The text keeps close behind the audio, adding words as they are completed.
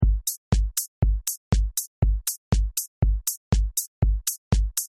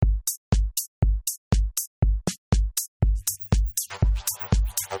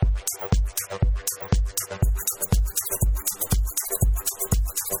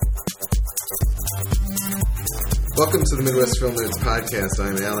Welcome to the Midwest Film Nerds Podcast.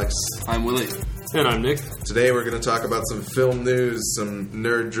 I'm Alex. I'm Willie. And I'm Nick. Today we're going to talk about some film news, some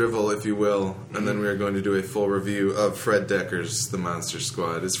nerd drivel, if you will, and then we are going to do a full review of Fred Dekker's The Monster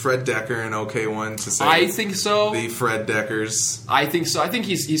Squad. Is Fred Dekker an okay one to say? I think so. The Fred Dekkers? I think so. I think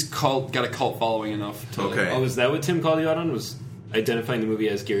he's got a cult following enough to... Okay. Oh, is that what Tim called you out on? Was identifying the movie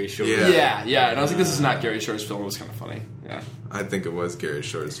as Gary Shore? Yeah. And I was like, this is not Gary Shore's film. It was kind of funny. Yeah. I think it was Gary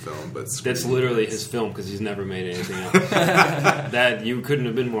Shore's film, but... That's literally his film, because he's never made anything else. That, you couldn't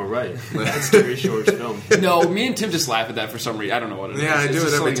have been more right. That's Gary Shore's film. No, me and Tim just laugh at that for some reason. I don't know what it is. Yeah, I It's do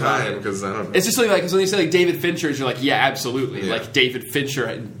just it every something about time, it. because I don't know. It's just something like, because when you say like David Fincher's, you're like, yeah, absolutely. Yeah. Like, David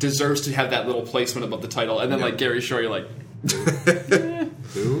Fincher deserves to have that little placement above the title. And then like Gary Shore, you're like...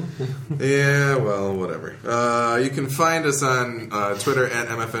 Who? Yeah, well, whatever. You can find us on Twitter at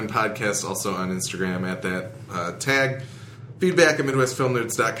MFN Podcast, also on Instagram at that tag. Feedback at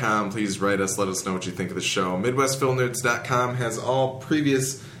MidwestFilmNerds.com. Please write us. Let us know what you think of the show. MidwestFilmNerds.com has all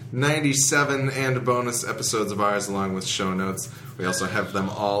previous 97 and bonus episodes of ours along with show notes. We also have them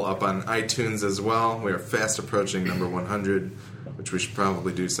all up on iTunes as well. We are fast approaching number 100, which we should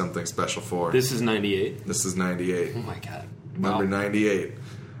probably do something special for. This is 98. This is 98. Oh my God. Number 98.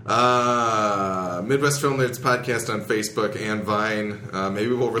 Midwest Film Nerds Podcast on Facebook and Vine.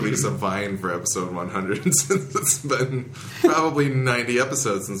 Maybe we'll release a Vine for episode 100 since it's been probably 90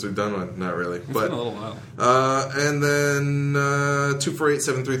 episodes since we've done one. Not really. It's been a little while. And then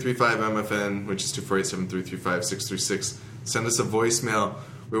 248-7335-MFN, which is 248-7335-636. Send us a voicemail.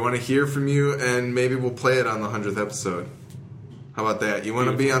 We want to hear from you, and maybe we'll play it on the 100th episode. How about that? You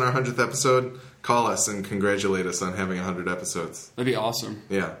want to be on our 100th episode? Call us and congratulate us on having 100 episodes. That'd be awesome.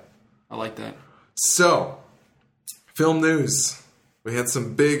 Yeah. I like that. So, film news. We had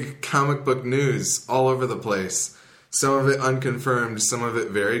some big comic book news all over the place. Some of it unconfirmed, some of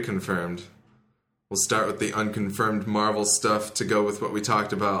it very confirmed. We'll start with the unconfirmed Marvel stuff to go with what we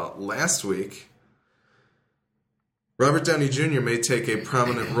talked about last week. Robert Downey Jr. may take a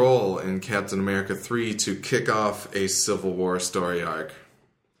prominent role in Captain America 3 to kick off a Civil War story arc.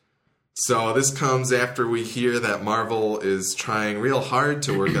 So this comes after we hear that Marvel is trying real hard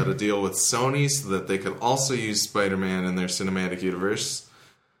to work out a deal with Sony so that they could also use Spider-Man in their cinematic universe.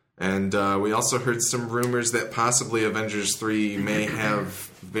 And we also heard some rumors that possibly Avengers 3 may have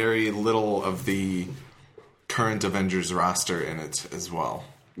very little of the current Avengers roster in it as well.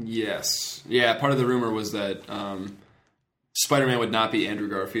 Yes. Yeah, part of the rumor was that Spider-Man would not be Andrew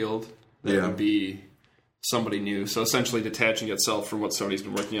Garfield. That would be somebody new. So essentially detaching itself from what Sony's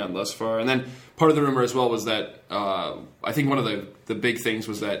been working on thus far. And then part of the rumor as well was that I think one of the big things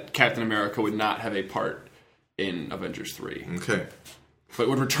was that Captain America would not have a part in Avengers 3. Okay. But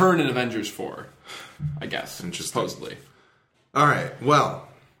would return in Avengers 4, I guess. Interesting. Supposedly. All right. Well,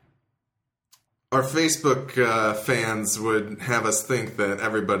 our Facebook fans would have us think that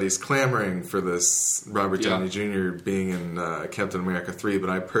everybody's clamoring for this Robert Downey Jr. being in Captain America 3, but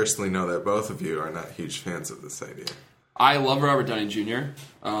I personally know that both of you are not huge fans of this idea. I love Robert Downey Jr.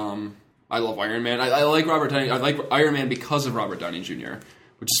 I love Iron Man. I like Robert Downey. I like Iron Man because of Robert Downey Jr.,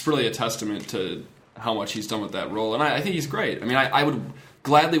 which is really a testament to how much he's done with that role. And I think he's great. I mean, I would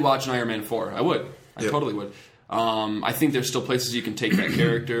gladly watch an Iron Man 4. I would. I totally would. I think there's still places you can take that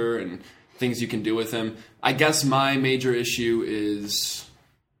character and things you can do with him. I guess my major issue is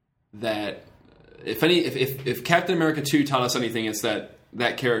that if Captain America 2 taught us anything, it's that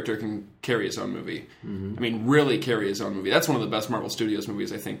character can carry his own movie. Mm-hmm. I mean, really carry his own movie. That's one of the best Marvel Studios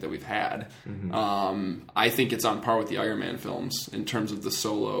movies I think that we've had. Mm-hmm. I think it's on par with the Iron Man films in terms of the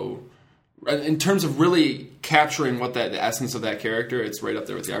solo. In terms of really capturing what the essence of that character, it's right up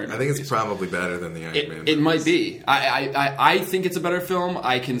there with the Iron Man. I think movies. It's probably better than the Iron Man. It might be. I think it's a better film.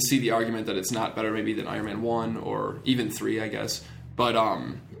 I can see the argument that it's not better maybe than Iron Man 1 or even 3, I guess. But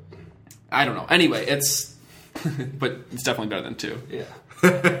I don't know. Anyway, but it's definitely better than 2. Yeah.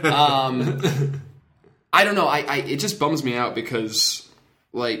 I don't know. It just bums me out because,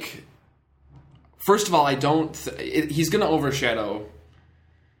 like, first of all, he's going to overshadow.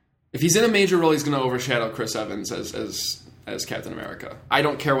 If he's in a major role, he's going to overshadow Chris Evans as Captain America. I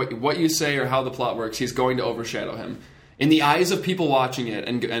don't care what you say or how the plot works. He's going to overshadow him. In the eyes of people watching it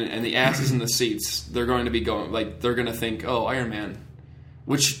and the asses in the seats, they're going to be they're going to think, oh, Iron Man,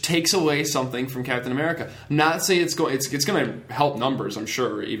 which takes away something from Captain America. I'm not saying it's going to help numbers. I'm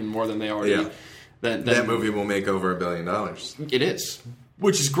sure even more than they already. Yeah. That movie will make over $1 billion. It is,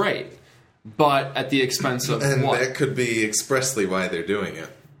 which is great, but at the expense of and what? That could be expressly why they're doing it.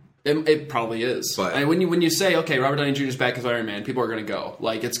 It probably is. But and when you say, okay, Robert Downey Jr. is back as Iron Man, people are going to go.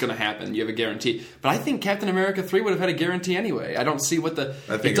 Like, it's going to happen. You have a guarantee. But I think Captain America 3 would have had a guarantee anyway. I don't see what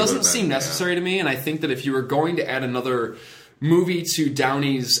it doesn't seem necessary to me, and I think that if you were going to add another movie to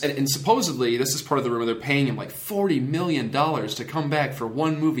Downey's, and supposedly, this is part of the rumor, they're paying him like $40 million to come back for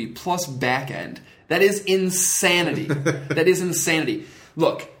one movie plus back end. That is insanity. That is insanity.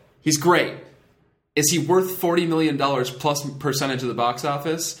 Look, he's great. Is he worth $40 million plus percentage of the box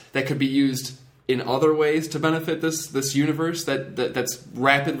office that could be used in other ways to benefit this universe that's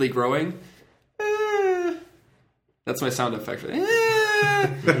rapidly growing? That's my sound effect.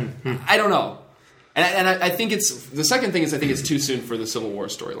 I don't know. And I think it's... The second thing is I think it's too soon for the Civil War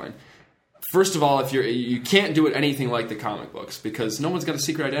storyline. First of all, you can't do it anything like the comic books because no one's got a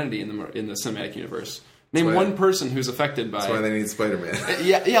secret identity in the cinematic universe. Name one person who's affected by... That's why they need Spider-Man.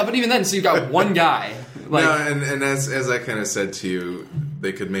 yeah, but even then, so you've got one guy. Like, no, and as I kind of said to you,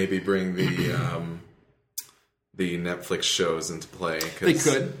 they could maybe bring the Netflix shows into play. They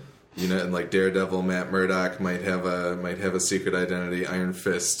could. You know, and like Daredevil, Matt Murdock might have a secret identity. Iron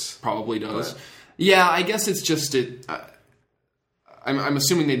Fist probably does. Yeah, I guess it's just it. I'm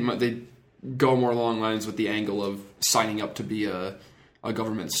assuming they go more along lines with the angle of signing up to be a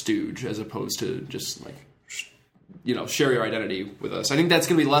government stooge as opposed to just like, share your identity with us. I think that's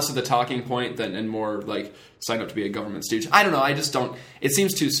going to be less of the talking point and more like sign up to be a government stooge. I don't know. I just don't. It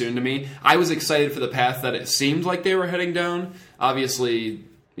seems too soon to me. I was excited for the path that it seemed like they were heading down. Obviously,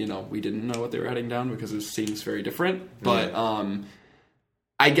 we didn't know what they were heading down because it seems very different. But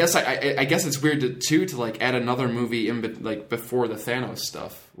I guess I guess it's weird to like add another movie in like before the Thanos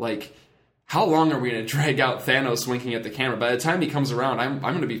stuff. Like, how long are we going to drag out Thanos winking at the camera? By the time he comes around, I'm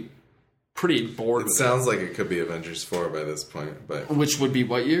going to be pretty bored. It sounds like it could be Avengers 4 by this point, but which would be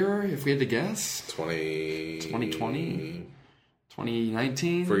what year if we had to guess? 2020,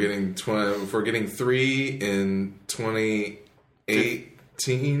 2019. If we're getting 3 in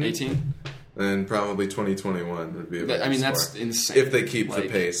 2018. Then probably 2021 would be Avengers 4. That's insane. If they keep the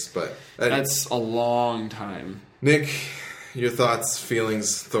pace, but that's a long time. Nick, your thoughts,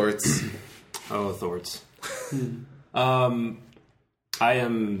 feelings, thoughts? Oh, thoughts. I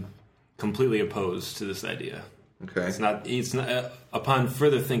am completely opposed to this idea. Okay. It's not. Upon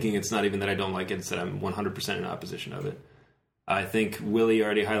further thinking, it's not even that I don't like it. It's that I'm 100% in opposition of it. I think Willie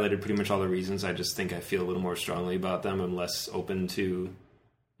already highlighted pretty much all the reasons. I just think I feel a little more strongly about them. I'm less open to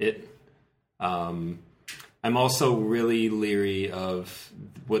it. I'm also really leery of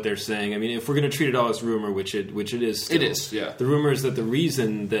what they're saying. I mean, if we're going to treat it all as rumor, which it is still, it is, yeah. The rumor is that the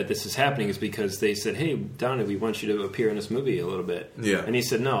reason that this is happening is because they said, "Hey, Downey, we want you to appear in this movie a little bit." Yeah. And he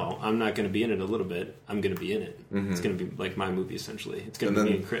said, "No, I'm not going to be in it a little bit. I'm going to be in it. Mm-hmm. It's going to be like my movie, essentially. It's going to be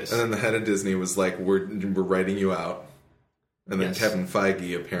me and Chris." And then the head of Disney was like, "We're writing you out." And then Yes. Kevin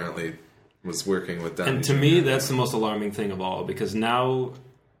Feige apparently was working with Downey. And to me, that's the most alarming thing of all, because now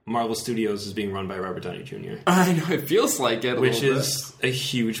Marvel Studios is being run by Robert Downey Jr. I know, it feels like it, which is a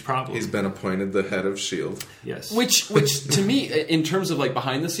huge problem. He's been appointed the head of S.H.I.E.L.D. Yes. Which to me, in terms of like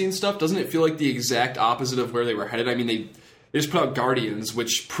behind the scenes stuff, doesn't it feel like the exact opposite of where they were headed? I mean, they just put out Guardians,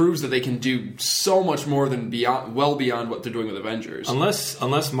 which proves that they can do so much more than well beyond what they're doing with Avengers.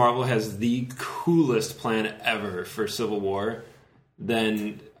 Unless Marvel has the coolest plan ever for Civil War,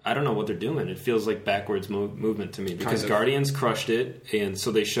 then I don't know what they're doing. It feels like backwards movement to me, because Guardians crushed it, and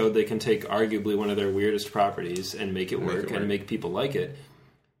so they showed they can take arguably one of their weirdest properties and make it work and make people like it.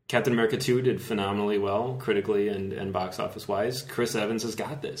 Captain America 2 did phenomenally well, critically and box office wise. Chris Evans has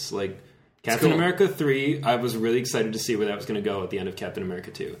got this. Like, Captain America 3, I was really excited to see where that was going to go at the end of Captain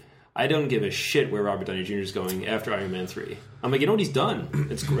America 2. I don't give a shit where Robert Downey Jr. is going after Iron Man 3. I'm like, you know what, he's done.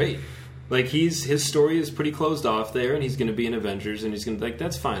 It's great. Like, his story is pretty closed off there, and he's going to be in Avengers, and he's going to, like,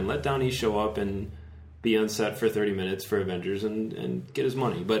 that's fine. Let Downey show up and be on set for 30 minutes for Avengers and get his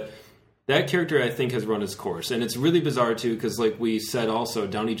money. But that character, I think, has run its course. And it's really bizarre, too, because, like we said also,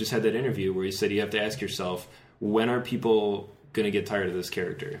 Downey just had that interview where he said you have to ask yourself, when are people going to get tired of this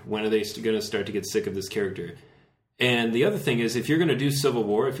character? When are they going to start to get sick of this character? And the other thing is, if you're going to do Civil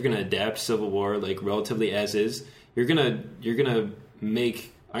War, if you're going to adapt Civil War, like, relatively as is, you're gonna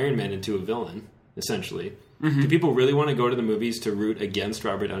make Iron Man into a villain, essentially. Mm-hmm. Do people really want to go to the movies to root against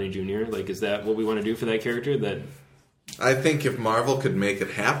Robert Downey Jr.? Like, is that what we want to do for that character? I think if Marvel could make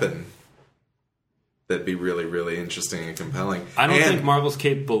it happen, that'd be really, really interesting and compelling. I don't think Marvel's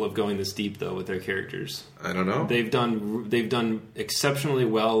capable of going this deep, though, with their characters. I don't know. They've done exceptionally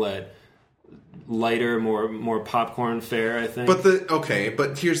well at lighter, more popcorn fare, I think.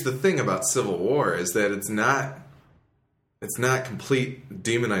 But here's the thing about Civil War is that it's not complete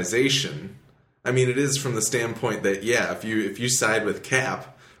demonization. I mean, it is from the standpoint that, yeah, if you side with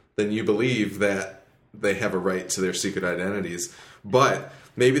Cap, then you believe that they have a right to their secret identities. But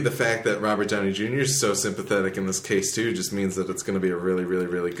maybe the fact that Robert Downey Jr. is so sympathetic in this case too just means that it's going to be a really, really,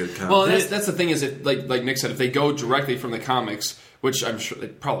 really good comic. Well, that's the thing is, that, like Nick said, if they go directly from the comics, which I'm sure they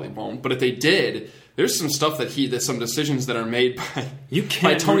probably won't, but if they did, there's some stuff there's some decisions that are made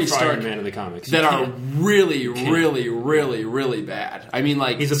by Tony Stark Iron Man in the comics that are really, really, really, really bad. I mean,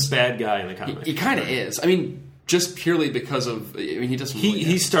 like he's a bad guy in the comics. He kind of is. I mean, just purely because of. I mean, he doesn't.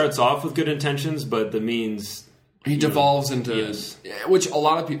 He starts off with good intentions, but the means. He devolves into, which a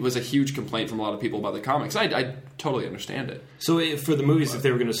lot of people was a huge complaint from a lot of people about the comics. I totally understand it. So for the movies, if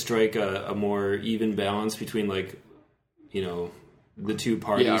they were going to strike a more even balance between the two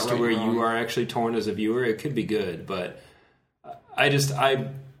parties to where you are actually torn as a viewer, it could be good. But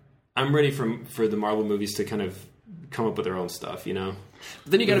I'm ready for the Marvel movies to kind of come up with their own stuff, But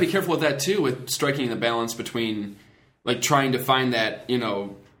then you got to be careful with that too, with striking the balance between like trying to find that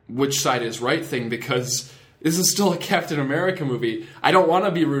which side is right thing, because this is still a Captain America movie. I don't want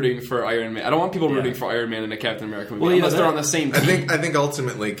to be rooting for Iron Man. I don't want people rooting for Iron Man in a Captain America movie unless they're on the same team. I think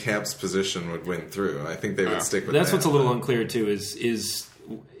ultimately Cap's position would win through. I think they would stick with that. That's what's a little unclear too. Is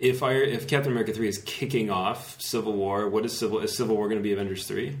if Captain America 3 is kicking off Civil War, is Civil War going to be Avengers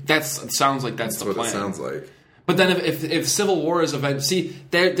 3? It sounds like that's the plan. What it sounds like. But then if Civil War is Avengers, see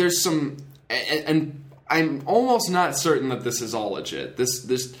there's some, and I'm almost not certain that this is all legit.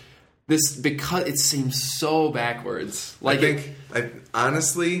 This because it seems so backwards.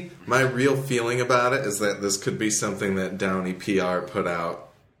 Honestly, my real feeling about it is that this could be something that Downey PR put out,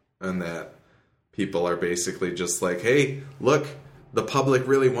 and that people are basically just like, hey, look, the public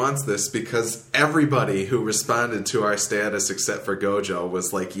really wants this because everybody who responded to our status except for Gojo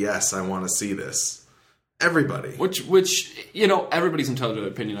was like, yes, I want to see this. Everybody. Which everybody's entitled to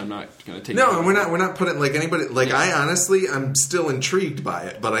their opinion. I'm not going to take. No, and we're not putting like anybody. Like I'm still intrigued by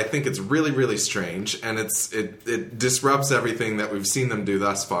it, but I think it's really, really strange, and it disrupts everything that we've seen them do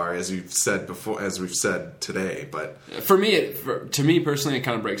thus far, as we've said today. But to me personally, it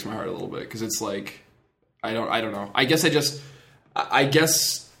kind of breaks my heart a little bit because it's like I don't know. I guess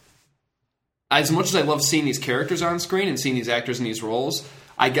as much as I love seeing these characters on screen and seeing these actors in these roles,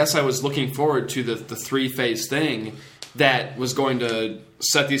 I guess I was looking forward to the 3-phase thing that was going to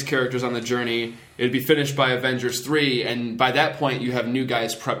set these characters on the journey. It'd be finished by Avengers 3, and by that point, you have new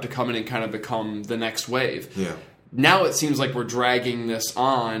guys prepped to come in and kind of become the next wave. Yeah. Now it seems like we're dragging this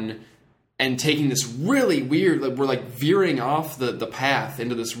on and taking this really weird, we're like veering off the path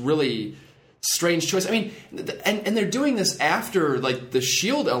into this really strange choice. I mean, and they're doing this after like the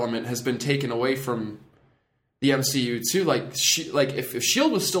SHIELD element has been taken away from the MCU too. If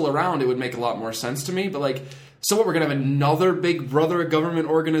SHIELD was still around, it would make a lot more sense to me. But so what? We're gonna have another big brother government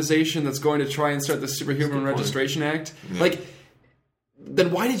organization that's going to try and start the Superhuman Registration Act. Yeah.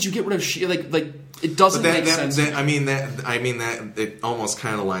 Then why did you get rid of SHIELD? It doesn't make sense. I mean that it almost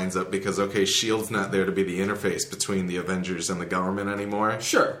kind of lines up because SHIELD's not there to be the interface between the Avengers and the government anymore.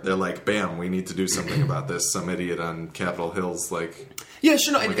 Sure, they're like, bam, we need to do something about this. Some idiot on Capitol Hill's like. Yeah,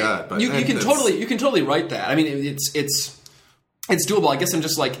 sure. No, oh my God, but you can totally write that. I mean, it's doable. I guess I'm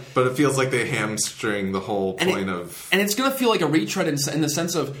just like. But it feels like they hamstring the whole point of. And it's going to feel like a retread in the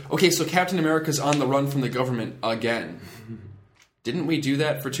sense of, okay, so Captain America's on the run from the government again. Didn't we do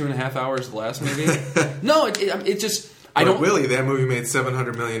that for 2.5 hours the last movie? No, it just. Willie, that movie made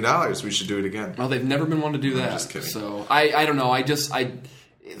 $700 million. We should do it again. Well, they've never been one to do that. I'm just kidding. So I don't know.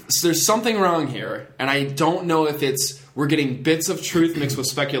 There's something wrong here, and I don't know if it's we're getting bits of truth mixed with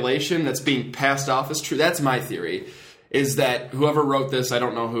speculation that's being passed off as true. That's my theory, is that whoever wrote this, I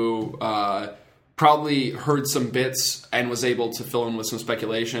don't know who, probably heard some bits and was able to fill in with some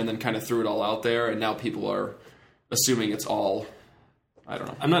speculation and then kind of threw it all out there, and now people are assuming it's all... I don't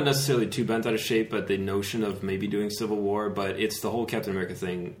know. I'm not necessarily too bent out of shape at the notion of maybe doing Civil War, but it's the whole Captain America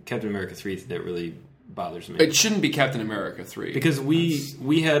thing, Captain America 3, that really bothers me. It shouldn't be Captain America 3. Because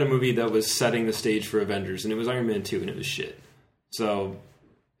we had a movie that was setting the stage for Avengers, and it was Iron Man 2, and it was shit. So,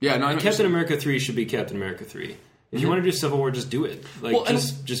 yeah, no, Captain America 3 should be Captain America 3. If you want to do Civil War, just do it.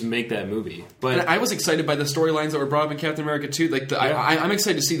 Just make that movie. But I was excited by the storylines that were brought up in Captain America 2. I'm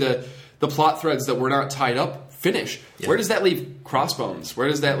excited to see the plot threads that were not tied up finish. Yeah. Where does that leave Crossbones? Where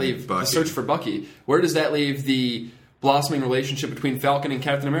does that leave the search for Bucky? Where does that leave the blossoming relationship between Falcon and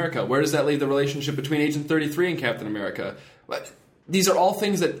Captain America? Where does that leave the relationship between Agent 33 and Captain America? These are all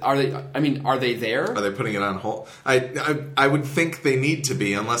things that are they there? Are they putting it on hold? I would think they need to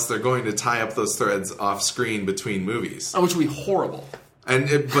be, unless they're going to tie up those threads off screen between movies. Which would be horrible.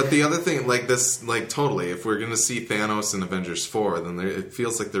 But the other thing, totally, if we're going to see Thanos in Avengers 4, then it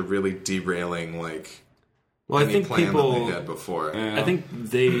feels like they're really derailing, Well, I think plan people that they had before. I think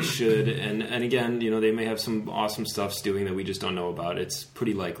they should, and again, they may have some awesome stuff stewing that we just don't know about. It's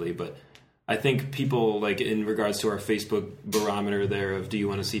pretty likely, but I think people, like in regards to our Facebook barometer there of do you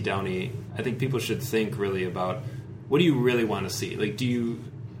want to see Downey, I think people should think really about what do you really want to see? Like,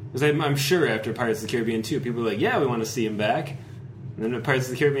 because I'm sure after Pirates of the Caribbean 2, people are like, yeah, we want to see him back. And then Pirates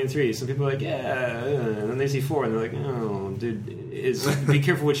of the Caribbean 3, some people are like, yeah, and then they see 4, and they're like, oh, dude, be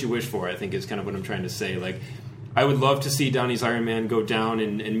careful what you wish for, I think is kind of what I'm trying to say. Like, I would love to see Downey's Iron Man go down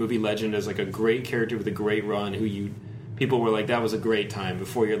in movie legend as like a great character with a great run people were like, that was a great time,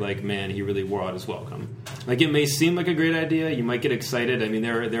 before you're like, man, he really wore out his welcome. Like, it may seem like a great idea, you might get excited. I mean,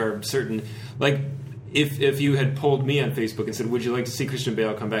 there are certain, like, if you had polled me on Facebook and said, would you like to see Christian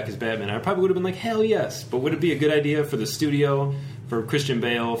Bale come back as Batman, I probably would have been like, hell yes. But would it be a good idea for the studio, for Christian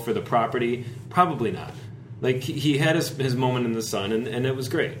Bale, for the property? Probably not. Like, he had his moment in the sun, and it was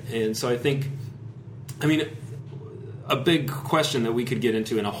great. And so I think, a big question that we could get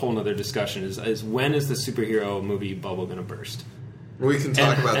into in a whole nother discussion is when is the superhero movie bubble going to burst? We can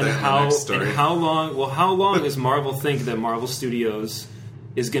talk about that in the next story. And how long does Marvel think that Marvel Studios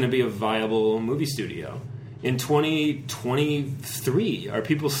is going to be a viable movie studio? In 2023, are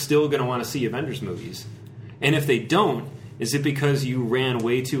people still going to want to see Avengers movies? And if they don't, is it because you ran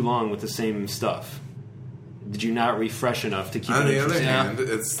way too long with the same stuff? Did you not refresh enough to keep it interesting? On the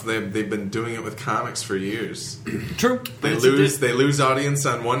other hand, they've been doing it with comics for years. True. They lose audience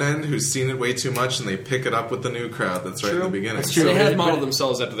on one end who's seen it way too much, and they pick it up with the new crowd that's right in the beginning. That's true. They have modeled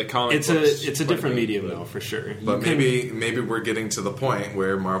themselves after the comic books. It's a different medium, though, for sure. But maybe we're getting to the point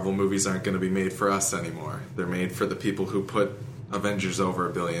where Marvel movies aren't going to be made for us anymore. They're made for the people who put Avengers over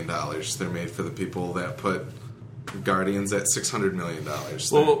 $1 billion. They're made for the people that put Guardians at $600 million.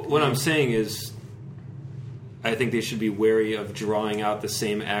 Well, what I'm saying is, I think they should be wary of drawing out the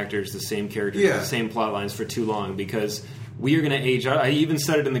same actors, the same characters, the same plot lines for too long, because we are going to age out. I even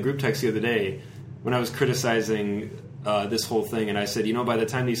said it in the group text the other day when I was criticizing this whole thing, and I said, by the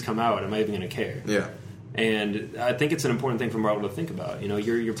time these come out, am I even going to care? Yeah. And I think it's an important thing for Marvel to think about.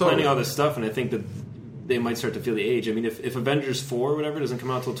 You're planning all this stuff, and I think that they might start to feel the age. I mean, if Avengers 4 or whatever doesn't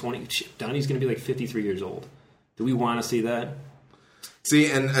come out until Downey's going to be like 53 years old. Do we want to see that?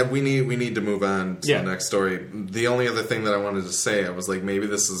 See, and we need to move on to the next story. The only other thing that I wanted to say, I was like, maybe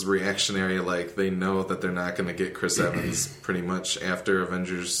this is reactionary. Like, they know that they're not going to get Chris Evans pretty much after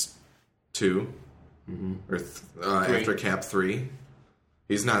Avengers 2 or after Cap 3.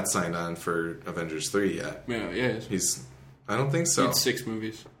 He's not signed on for Avengers 3 yet. Yeah. I don't think so. He had 6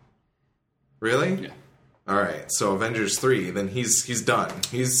 movies. Really? Yeah. All right, so Avengers 3, then he's done.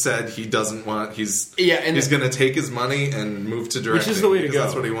 He's said he doesn't want... He's going to take his money and move to directing. Which is the way to go.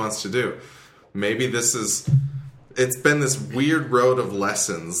 That's what he wants to do. Maybe this is... It's been this weird road of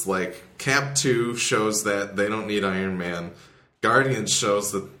lessons. Like, Cap 2 shows that they don't need Iron Man. Guardians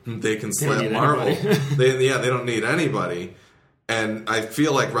shows that they can slap Marvel. They don't need anybody. And I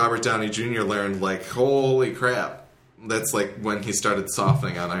feel like Robert Downey Jr. learned, like, holy crap. That's like when he started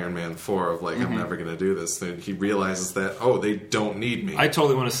softening on Iron Man 4 of like, I'm never going to do this. And he realizes that, they don't need me. I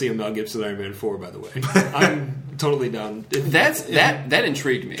totally want to see a Mel Gibson Iron Man 4, by the way. I'm totally down. That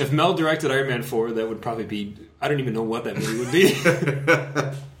intrigued me. If Mel directed Iron Man 4, that would probably be... I don't even know what that movie would be.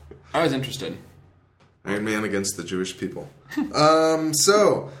 I was interested. Iron Man against the Jewish people.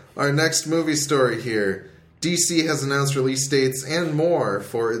 So, our next movie story here. DC has announced release dates and more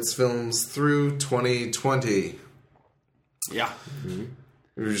for its films through 2020. Yeah. Mm-hmm.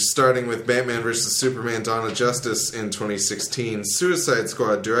 We're starting with Batman vs. Superman Dawn of Justice in 2016. Suicide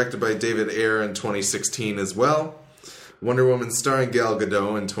Squad, directed by David Ayer in 2016 as well. Wonder Woman starring Gal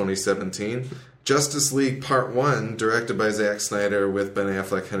Gadot in 2017. Justice League Part 1, directed by Zack Snyder with Ben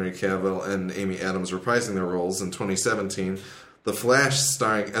Affleck, Henry Cavill, and Amy Adams reprising their roles in 2017. The Flash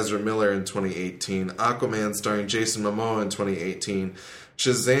starring Ezra Miller in 2018. Aquaman starring Jason Momoa in 2018.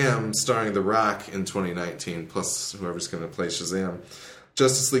 Shazam starring The Rock in 2019, plus whoever's going to play Shazam.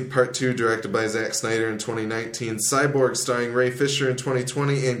 Justice League Part 2 directed by Zack Snyder in 2019. Cyborg starring Ray Fisher in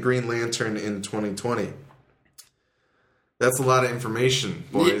 2020, and Green Lantern in 2020. That's a lot of information,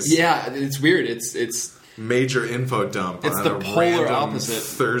 boys. Yeah, it's weird. It's major info dump. It's on the a polar opposite.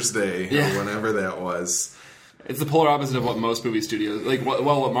 Thursday or whenever that was. It's the polar opposite of what most movie studios what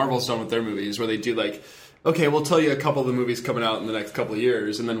Marvel's done with their movies, where they do okay, we'll tell you a couple of the movies coming out in the next couple of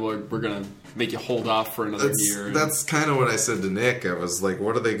years, and then we're going to make you hold off for another year. That's kind of what I said to Nick. I was like,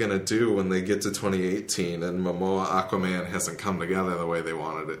 what are they going to do when they get to 2018 and Momoa Aquaman hasn't come together the way they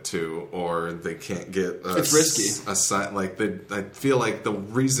wanted it to, or they can't get it's risky. I feel like the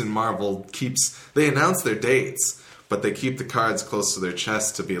reason Marvel they announce their dates, but they keep the cards close to their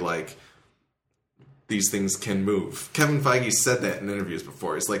chest to be like, these things can move. Kevin Feige said that in interviews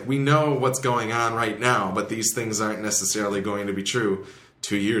before. He's like, we know what's going on right now, but these things aren't necessarily going to be true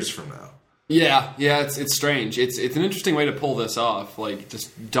 2 years from now. Yeah, it's strange. It's an interesting way to pull this off. Like,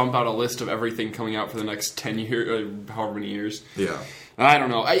 just dump out a list of everything coming out for the next 10 years, however many years. Yeah. I don't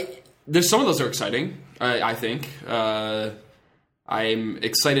know. There's some of those are exciting, I think. I'm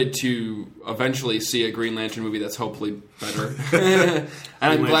excited to eventually see a Green Lantern movie that's hopefully better. And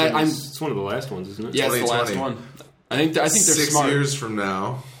I'm glad. It's one of the last ones, isn't it? Yeah, it's the last one. I think they're 6 smart. years from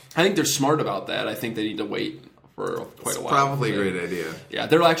now. I think they're smart about that. I think they need to wait for quite a while. Probably a great idea. Yeah,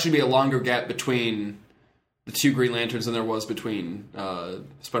 there'll actually be a longer gap between the 2 Green Lanterns than there was between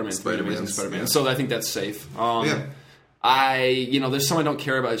Spider-Man 3 and Amazing Spider-Man. Yeah. So I think that's safe. Yeah. There's some I don't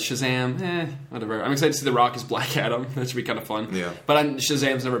care about. Shazam, whatever. I'm excited to see The Rock as Black Adam. That should be kind of fun. Yeah. But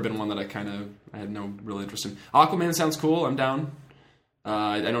Shazam's never been one that I had no real interest in. Aquaman sounds cool. I'm down.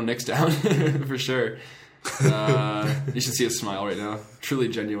 I know Nick's down for sure. You should see his smile right now. Truly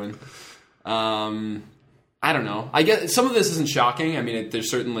genuine. I don't know. I guess some of this isn't shocking. I mean,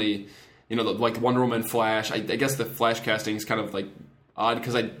 there's certainly, like Wonder Woman, Flash. I guess the Flash casting is kind of like odd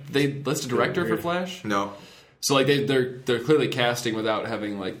because they list a director for Flash. No. So like they're clearly casting without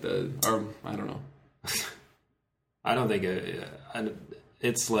having like I don't know. I don't think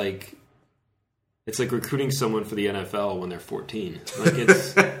it's like recruiting someone for the NFL when they're 14. Like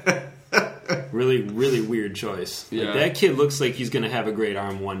it's really, really weird choice. Yeah. Like, that kid looks like he's going to have a great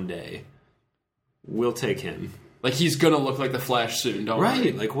arm one day. We'll take him. Like he's gonna look like the Flash soon, don't right?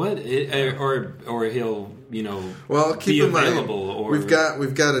 worry. Like what? Or he'll Well, keep be in available. mind, or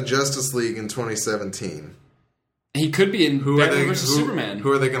we've got a Justice League in 2017. He could be in Batman vs Superman.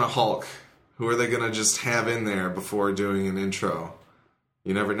 Who are they going to Hulk? Who are they going to just have in there before doing an intro?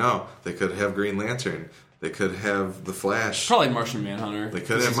 You never know. They could have Green Lantern. They could have the Flash. Probably Martian Manhunter. They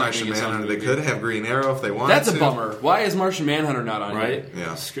could have Martian Manhunter. They could have Green Arrow if they wanted That's to. a bummer. Why is Martian Manhunter not on right? here?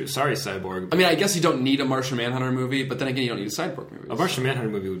 Yeah. Sorry, Cyborg. I mean, I guess you don't need a Martian Manhunter movie, but then again, you don't need a Cyborg movie. A Martian Manhunter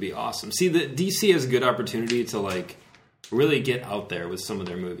movie would be awesome. See, the DC has a good opportunity to like really get out there with some of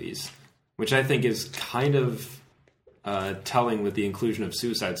their movies, which I think is kind of telling with the inclusion of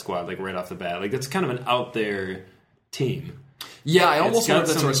Suicide Squad, like right off the bat. Like that's kind of an out there team. Yeah, I almost wonder if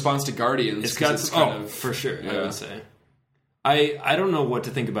that's a response to Guardians. It's got for sure. Yeah. I would say. I don't know what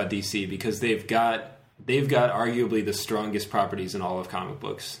to think about DC because they've got arguably the strongest properties in all of comic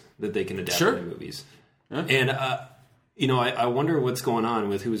books that they can adapt into movies. Yeah. And I wonder what's going on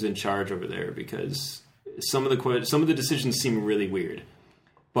with who's in charge over there because some of the decisions seem really weird.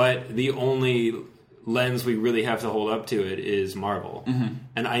 But the only lens we really have to hold up to it is Marvel. Mm-hmm.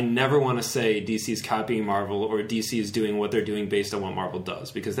 And I never want to say DC's copying Marvel or DC is doing what they're doing based on what Marvel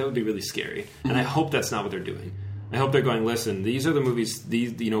does because that would be really scary. Mm-hmm. And I hope that's not what they're doing. I hope they're going, listen, these are the movies,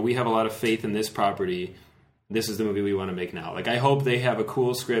 we have a lot of faith in this property. This is the movie we want to make now. Like, I hope they have a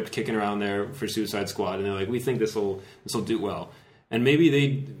cool script kicking around there for Suicide Squad, and they're like, we think this will do well. And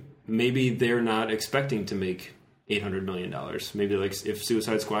maybe they're not expecting to make $800 million. Maybe like if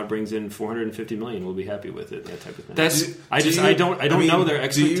Suicide Squad brings in $450 million, we'll be happy with it. That type of thing. I don't know their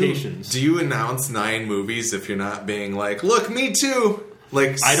expectations. Do you announce 9 movies if you're not being like, look, me too?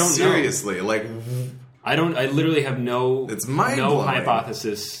 Like, I don't seriously know. Like, I literally have no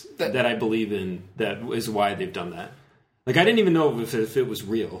hypothesis that I believe in that is why they've done that. Like, I didn't even know if it was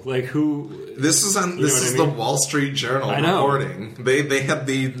real. Like, who? This is the Wall Street Journal reporting. They got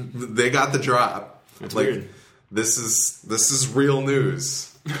the drop. That's weird. This is real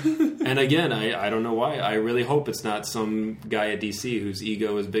news. And again, I don't know why. I really hope it's not some guy at DC whose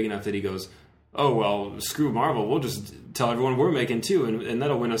ego is big enough that he goes, oh, well, screw Marvel. We'll just tell everyone we're making too, and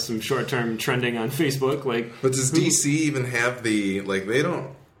that'll win us some short-term trending on Facebook. Like, but does DC even have they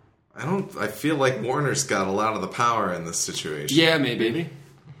don't... I feel like Warner's got a lot of the power in this situation. Yeah, maybe.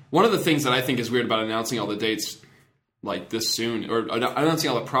 One of the things that I think is weird about announcing all the dates like this soon, or announcing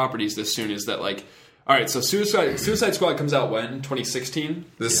all the properties this soon, is that like, all right, so Suicide Squad comes out when? 2016?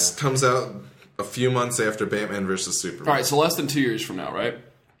 This comes out a few months after Batman vs. Superman. All right, so less than 2 years from now, right?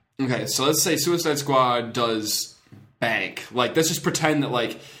 Okay, so let's say Suicide Squad does bank. Like, let's just pretend that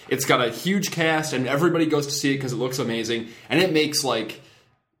like it's got a huge cast and everybody goes to see it because it looks amazing, and it makes like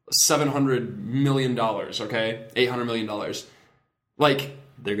 $700 million, okay? $800 million. Like,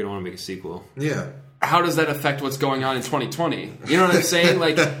 they're going to want to make a sequel. Yeah. How does that affect what's going on in 2020? You know what I'm saying?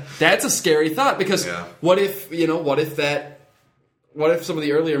 Like, that's a scary thought because what if some of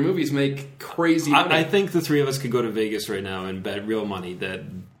the earlier movies make crazy money? I think the three of us could go to Vegas right now and bet real money that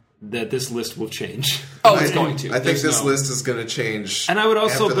that this list will change. Oh, it's going to. I think this list is going to change. And I would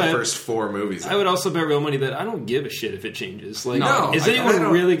also after bet the first 4 movies. I would also bet real money that I don't give a shit if it changes. Like, No, is I anyone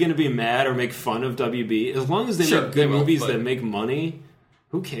don't. really going to be mad or make fun of WB? As long as they Sure, make they good will, movies but- that make money,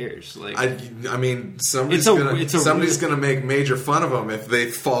 who cares? Like, I mean, somebody's It's a going really- to make major fun of them if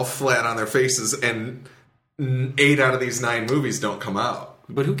they fall flat on their faces and 8 out of these 9 movies don't come out.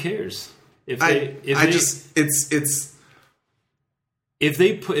 but who cares? If they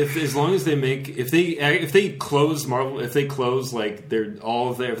close Marvel, if they close like they're all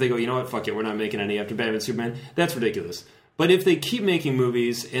of their, if they go, you know what, fuck it, we're not making any after Batman Superman, that's ridiculous. But if they keep making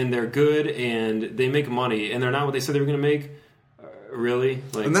movies and they're good and they make money and they're not what they said they were going to make, really,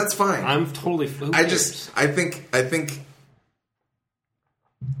 like, And that's fine. I'm totally. I think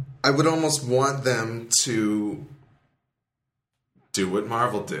I would almost want them to do what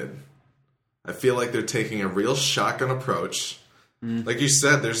Marvel did. I feel like they're taking a real shotgun approach. Like you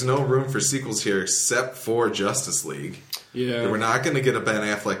said, there's no room for sequels here except for Justice League. Yeah. We're not going to get a Ben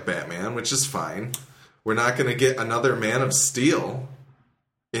Affleck Batman, which is fine. We're not going to get another Man of Steel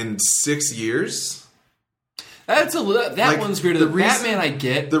in 6 years. That Like, one's weird. The Batman I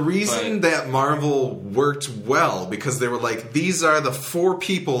get. The reason that Marvel worked well, because they were like, these are the 4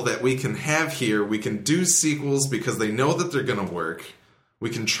 people that we can have here. We can do sequels because they know that they're going to work. We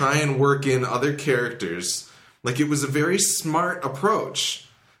can try and work in other characters. Like, it was a very smart approach.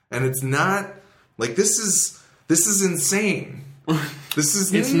 And it's not, like, this is insane. This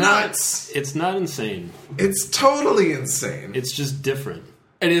is nuts. It's not insane. It's totally insane. It's just different.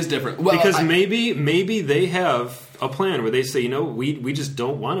 It is different. Well, Because maybe they have a plan where they say, you know, we just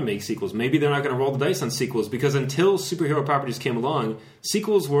don't want to make sequels. Maybe they're not going to roll the dice on sequels, because until superhero properties came along,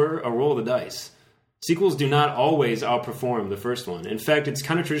 sequels were a roll of the dice. Sequels do not always outperform the first one. In fact, it's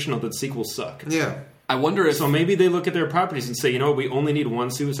kind of traditional that sequels suck. Yeah. I wonder if So maybe they look at their properties and say, you know, we only need one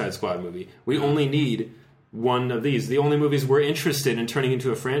Suicide Squad movie. We only need one of these. The only movies we're interested in turning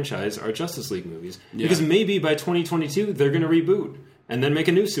into a franchise are Justice League movies. Yeah. Because maybe by 2022, they're going to reboot and then make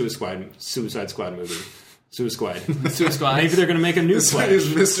a new Suicide Squad movie. Suicide. Maybe they're going to make a new This Flash. is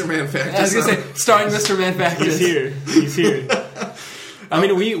Mr. Manfactus. I was going to say, starring Mr. Manfactus. He's here. I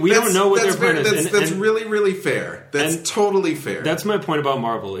mean, we don't know what their plan is. That's really, really fair. That's totally fair. That's my point about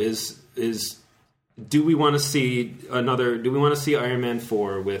Marvel is do we want to see Iron Man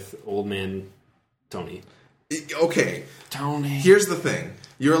 4 with old man Tony? Okay. Tony. Here's the thing.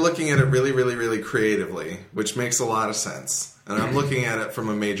 You're looking at it really, really, really creatively, which makes a lot of sense. And I'm looking at it from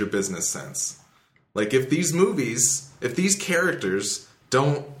a major business sense. Like, if these characters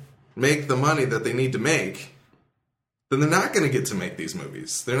don't make the money that they need to make, then they're not going to get to make these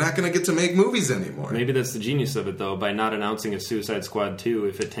movies. They're not going to get to make movies anymore. Maybe that's the genius of it, though. By not announcing a Suicide Squad 2,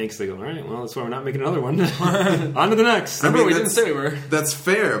 if it tanks, they go, all right, well, that's why we're not making another one. On to the next. Remember, we didn't say we were. That's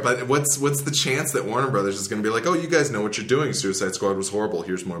fair, but what's the chance that Warner Brothers is going to be like, oh, you guys know what you're doing. Suicide Squad was horrible.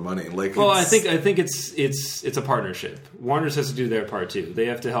 Here's more money. Like, well, I think it's a partnership. Warner's has to do their part, too. They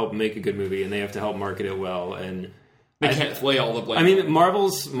have to help make a good movie, and they have to help market it well, and They can't lay all the blame. I mean,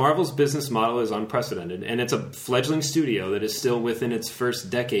 Marvel's business model is unprecedented, and it's a fledgling studio that is still within its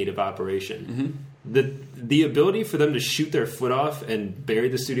first decade of operation. Mm-hmm. The ability for them to shoot their foot off and bury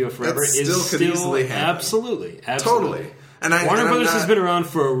the studio forever could easily happen. Absolutely. Totally. Warner Brothers has been around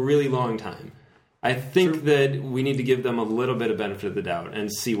for a really long time. I think that we need to give them a little bit of benefit of the doubt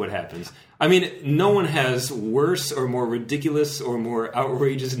and see what happens. I mean, no one has worse or more ridiculous or more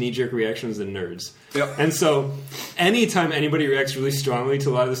outrageous knee-jerk reactions than nerds. Yep. And so anytime anybody reacts really strongly to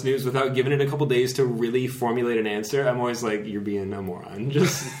a lot of this news without giving it a couple days to really formulate an answer, I'm always like, you're being a moron.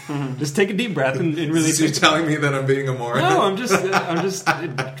 Just take a deep breath and really So you're telling me that I'm being a moron? No, I'm just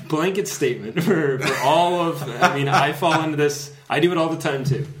blanket statement for all of... I mean, I fall into this. I do it all the time,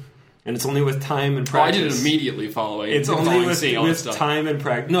 too. And it's only with time and practice. I did it immediately following. It's only with stuff. time and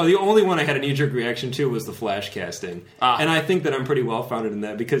practice. No, the only one I had a knee-jerk reaction to was the Flash casting, and I think that I'm pretty well-founded in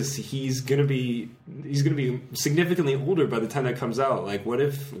that because he's gonna be significantly older by the time that comes out. Like, what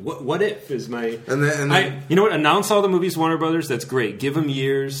if is my and then you know what? Announce all the movies, Warner Brothers. That's great. Give them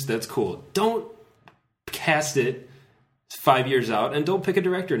years. That's cool. Don't cast it 5 years out, and don't pick a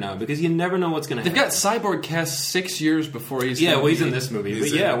director now because you never know what's going to happen. They've got Cyborg cast 6 years before he's. He's in this movie.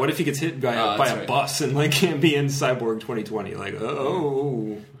 But what if he gets hit by a bus and like can't be in Cyborg 2020? Like,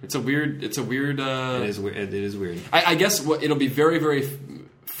 it's a weird. It is weird. I guess it'll be very, very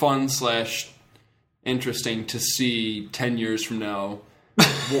fun / interesting to see 10 years from now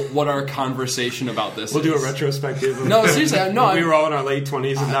what our conversation about this. We'll do a retrospective. No, seriously, no. We were all in our late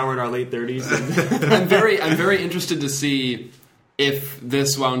 20s and now we're in our late 30s. I'm very interested to see if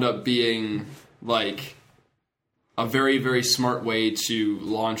this wound up being like a very, very smart way to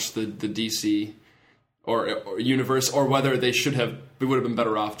launch the DC or universe, or whether they would have been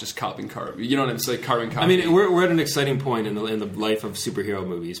better off just carbon. You know what I'm saying? Carbon copy. I mean, we're at an exciting point in the life of superhero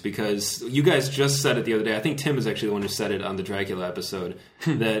movies, because you guys just said it the other day. I think Tim is actually the one who said it on the Dracula episode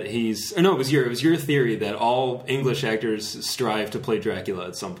that it was your theory that all English actors strive to play Dracula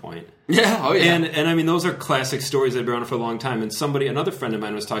at some point. Yeah, oh yeah. And I mean, those are classic stories that have been around for a long time. And another friend of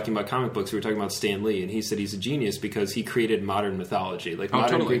mine was talking about comic books. We were talking about Stan Lee, and he said he's a genius because he created modern mythology, like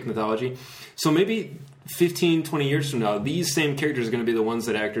modern Greek mythology. So maybe 15, 20 years from now, these same characters are going to be the ones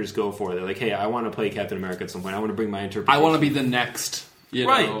that actors go for. They're like, hey, I want to play Captain America at some point. I want to bring my interpretation. I want to be the next.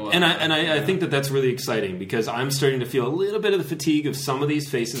 Right. I think that's really exciting, because I'm starting to feel a little bit of the fatigue of some of these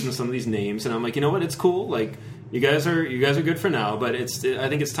faces and some of these names. And I'm like, you know what? It's cool. Like, you guys are good for now, but I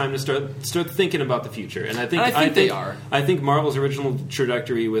think it's time to start thinking about the future. And I think they are. I think Marvel's original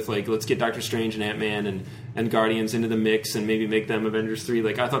trajectory with, like, let's get Doctor Strange and Ant-Man and Guardians into the mix and maybe make them Avengers 3.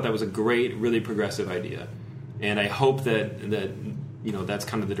 Like, I thought that was a great, really progressive idea. And I hope that that's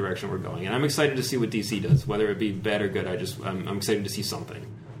kind of the direction we're going. And I'm excited to see what DC does, whether it be bad or good. I'm excited to see something.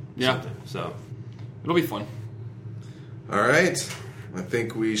 Yeah. So it'll be fun. All right. I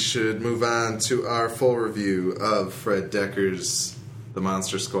think we should move on to our full review of Fred Decker's The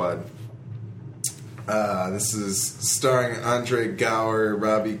Monster Squad. This is starring Andre Gower,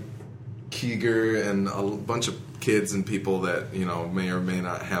 Robbie Keeger, and a bunch of kids and people that, may or may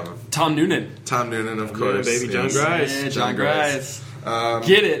not have. Tom Noonan, of course. Yeah, baby John Grice. Yeah, John Grice.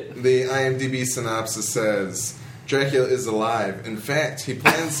 Get it. The IMDb synopsis says, Dracula is alive. In fact, he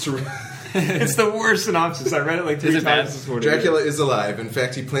plans to... It's the worst synopsis. I read it like 3 times this morning. Dracula is alive. In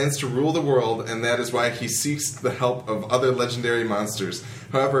fact, he plans to rule the world, and that is why he seeks the help of other legendary monsters.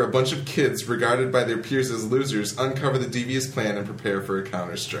 However, a bunch of kids, regarded by their peers as losers, uncover the devious plan and prepare for a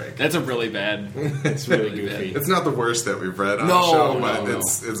counterstrike. That's a really bad... It's really goofy. It's not the worst that we've read on the show, but no.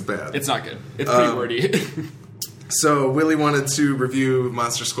 It's bad. It's not good. It's pretty wordy. So, Willie wanted to review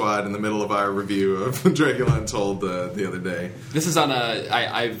Monster Squad in the middle of our review of Dracula Untold the other day. This is on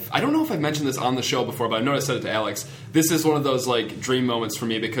I don't know if I've mentioned this on the show before, but I know I said it to Alex. This is one of those, like, dream moments for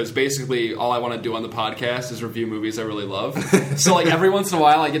me, because basically all I want to do on the podcast is review movies I really love. So, like, every once in a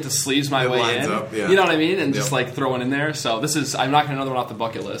while I get to sleaze my way in. Up, yeah. You know what I mean? And just, like, throw one in there. So I'm knocking another one off the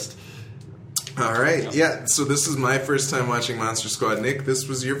bucket list. All right, yeah. So this is my first time watching Monster Squad. Nick, this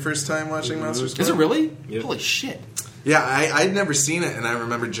was your first time watching Monster Squad? Is it really? Yep. Holy shit! Yeah, I'd never seen it, and I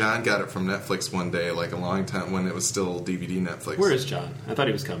remember John got it from Netflix one day, like a long time when it was still DVD Netflix. Where is John? I thought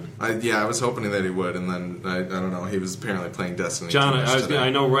he was coming. I was hoping that he would, and then I don't know. He was apparently playing Destiny. John, I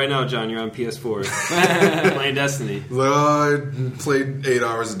know right now, John, you're on PS4 playing Destiny. Well, I played 8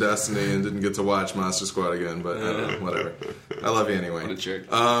 hours of Destiny and didn't get to watch Monster Squad again, but I don't know, whatever. I love you anyway. What a jerk.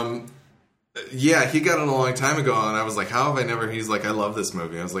 Yeah, he got it a long time ago, and I was like, how have I never... He's like, I love this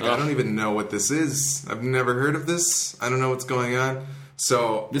movie. I was like, I don't even know what this is. I've never heard of this. I don't know what's going on.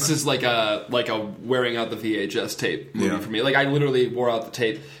 So... This is like a wearing out the VHS tape movie for me. Like, I literally wore out the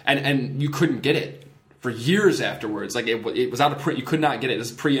tape, and you couldn't get it for years afterwards. Like, it was out of print. You could not get it.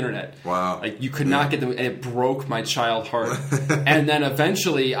 This is pre-internet. Wow. Like, you could not get them, and it broke my child heart. And then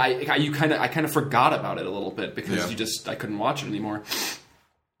eventually, I kind of forgot about it a little bit, because I couldn't watch it anymore.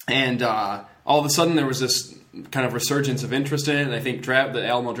 And all of a sudden, there was this kind of resurgence of interest in it. And I think the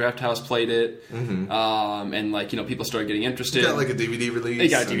Alamo Drafthouse played it, and people started getting interested. They got like a DVD release. They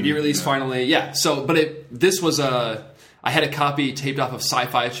got a DVD release finally. Yeah. So, but this was I had a copy taped off of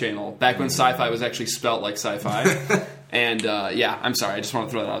Sci-Fi Channel back when Sci-Fi was actually spelt like sci-fi. And I'm sorry, I just want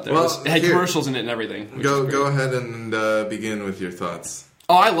to throw that out there. Well, it had commercials in it and everything. Go ahead and begin with your thoughts.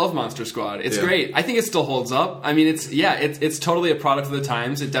 Oh, I love Monster Squad. It's great. I think it still holds up. I mean, it's totally a product of the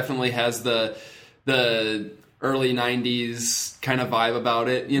times. It definitely has the early 90s kind of vibe about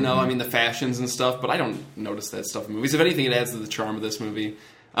it. You know, I mean, the fashions and stuff, but I don't notice that stuff in movies. If anything, it adds to the charm of this movie.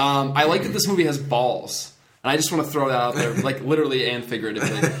 I like that this movie has balls. And I just want to throw that out there, like, literally and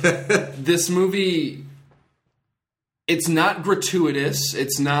figuratively. This movie, it's not gratuitous.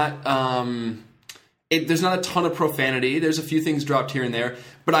 It's not... there's not a ton of profanity. There's a few things dropped here and there,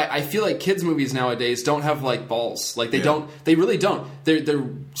 but I feel like kids' movies nowadays don't have, like, balls. Like, they don't. They really don't. They're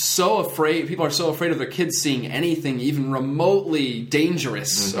so afraid. People are so afraid of their kids seeing anything even remotely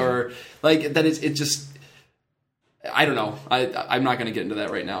dangerous or like that. It just. I don't know. I'm not going to get into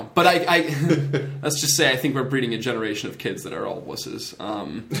that right now. But I let's just say I think we're breeding a generation of kids that are all wusses.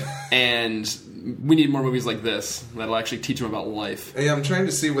 And we need more movies like this that'll actually teach them about life. Hey, I'm trying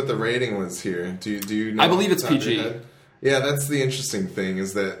to see what the rating was here. Do you know? I believe it's PG. Yeah, that's the interesting thing,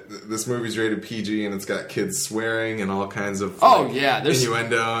 is that this movie's rated PG and it's got kids swearing and all kinds of there's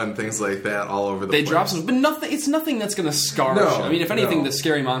innuendo and things like that all over the place. They drop some, but nothing. It's nothing that's going to scar us. I mean, if anything, the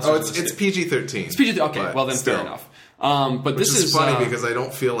Scary Monsters. It's PG-13. It's PG. Okay, well then fair enough. But Which this is funny because I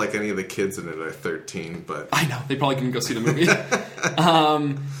don't feel like any of the kids in it are 13. But I know they probably couldn't go see the movie.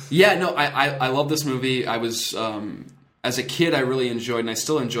 I love this movie. I was. As a kid, I really enjoyed, and I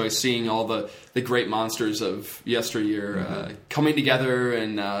still enjoy seeing all the great monsters of yesteryear coming together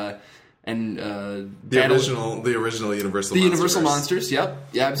and the original Universal Monsters. Yep,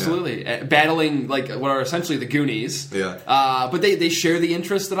 yeah, absolutely, battling like what are essentially the Goonies. Yeah, but they share the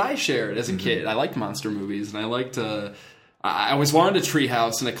interest that I shared as a kid. I liked monster movies, and I liked. I always wanted a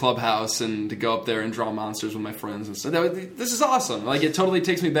treehouse and a clubhouse and to go up there and draw monsters with my friends and stuff. This is awesome. Like, it totally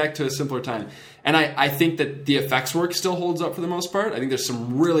takes me back to a simpler time. And I think that the effects work still holds up for the most part. I think there's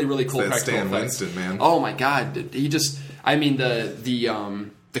some really, really cool practical Stan effects. Winston, man. Oh my god. He just... I mean,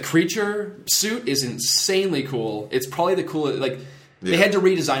 the creature suit is insanely cool. It's probably the coolest... Like, they had to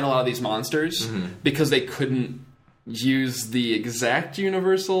redesign a lot of these monsters because they couldn't use the exact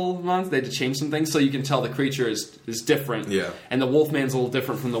Universal monster. They had to change some things, so you can tell the creature is different. Yeah. And the Wolfman's a little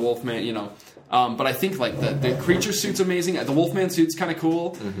different from the Wolfman, you know. But I think like the creature suit's amazing. The Wolfman suit's kind of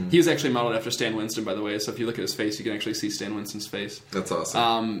cool. He was actually modeled after Stan Winston, by the way. So if you look at his face, you can actually see Stan Winston's face. That's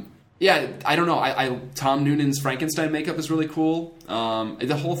awesome. Yeah, I don't know. Tom Noonan's Frankenstein makeup is really cool.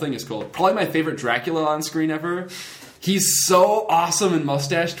 The whole thing is cool. Probably my favorite Dracula on screen ever. He's so awesome and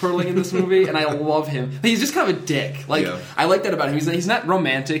mustache twirling in this movie, and I love him. But he's just kind of a dick. Like, I like that about him. He's not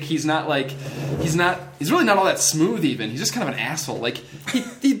romantic. He's really not all that smooth even. He's just kind of an asshole. Like,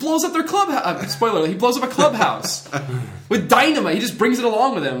 he blows up their clubhouse. Spoiler, he blows up a clubhouse with dynamite. He just brings it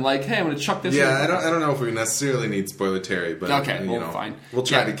along with him. Like, hey, I'm going to chuck this. Yeah, I don't know if we necessarily need spoiler Terry, but okay, well, fine. We'll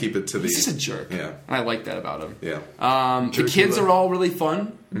try to keep it to the. He's just a jerk. Yeah, and I like that about him. Yeah. The kids are all really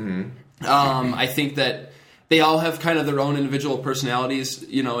fun. I think that they all have kind of their own individual personalities,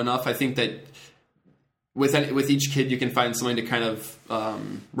 you know, enough. I think that with each kid you can find something to kind of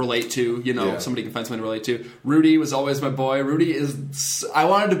relate to, you know, somebody can find something to relate to. Rudy was always my boy. I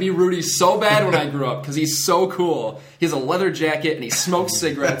wanted to be Rudy so bad when I grew up because he's so cool. He has a leather jacket and he smokes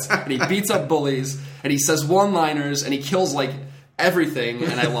cigarettes and he beats up bullies and he says one-liners and he kills like everything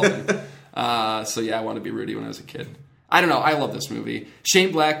and I love him. So yeah, I wanted to be Rudy when I was a kid. I don't know. I love this movie.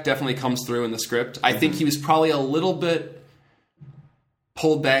 Shane Black definitely comes through in the script. I think he was probably a little bit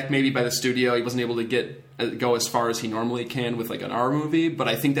pulled back maybe by the studio. He wasn't able to go as far as he normally can with like an R movie, but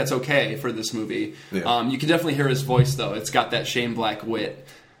I think that's okay for this movie. Yeah. You can definitely hear his voice though. It's got that Shane Black wit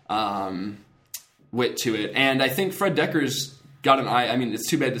to it. And I think Fred Decker's got an eye. I mean, it's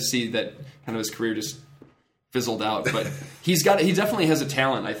too bad to see that kind of his career just fizzled out, but he definitely has a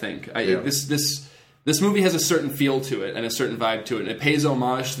talent, I think. This movie has a certain feel to it and a certain vibe to it, and it pays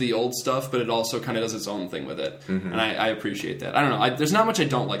homage to the old stuff, but it also kind of does its own thing with it, and I appreciate that. I don't know. There's not much I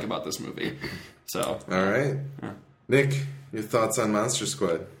don't like about this movie. So, all right, Nick, your thoughts on Monster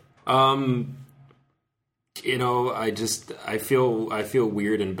Squad? You know, I feel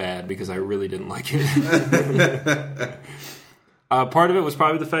weird and bad because I really didn't like it. Part of it was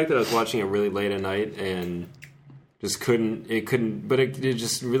probably the fact that I was watching it really late at night and just it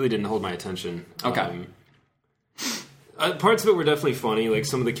just really didn't hold my attention. Okay. Parts of it were definitely funny. Like,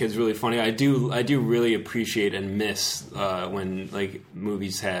 some of the kids really funny. I do really appreciate and miss when like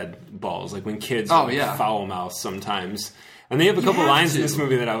movies had balls. Like when kids foul mouth sometimes. And they have a couple lines in this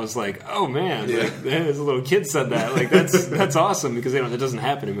movie that I was like, oh man, like, there's a little kid said that. Like that's awesome because that doesn't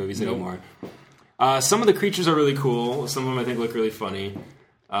happen in movies anymore. Some of the creatures are really cool. Some of them I think look really funny.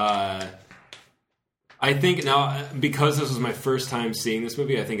 I think now, because this was my first time seeing this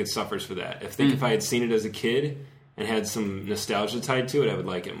movie, I think it suffers for that. If I had seen it as a kid and had some nostalgia tied to it, I would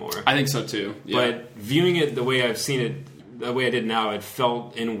like it more. I think so too. Yeah. But viewing it the way I've seen it, the way I did now, it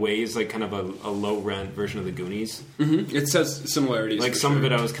felt in ways like kind of a low rent version of the Goonies. Mm-hmm. It says similarities. Like some of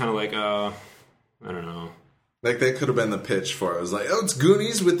it, I was kind of like, I don't know. Like that could have been the pitch for it. I was like, it's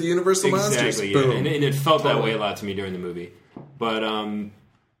Goonies with the Universal Monsters. Exactly. Yeah. And it felt that way a lot to me during the movie. But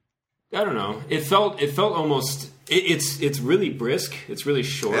I don't know. It felt almost. It's really brisk. It's really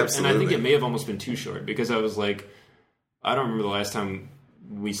short, Absolutely. And I think it may have almost been too short because I was like, I don't remember the last time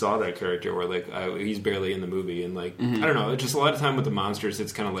we saw that character where like he's barely in the movie, and like I don't know. Just a lot of time with the monsters,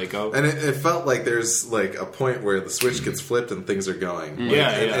 it's kind of like and it felt like there's like a point where the switch gets flipped and things are going.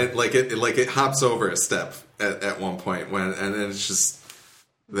 Like, it hops over a step at one point and it's just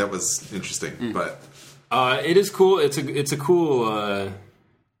that was interesting, but it is cool. It's a cool.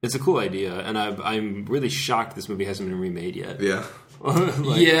 It's a cool idea, and I'm really shocked this movie hasn't been remade yet. Yeah,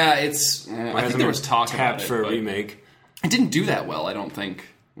 I think there was talk tapped about it for a remake. It didn't do that well, I don't think,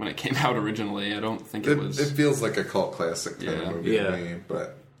 when it came out originally. I don't think it was. It feels like a cult classic kind of movie Yeah. to me,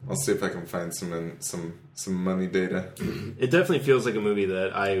 but I'll see if I can find some money data. It definitely feels like a movie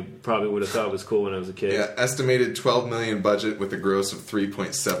that I probably would have thought was cool when I was a kid. Yeah, estimated $12 million budget with a gross of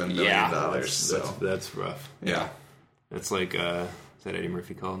 $3.7 million. Yeah, That's rough. Yeah. That's like, is that Eddie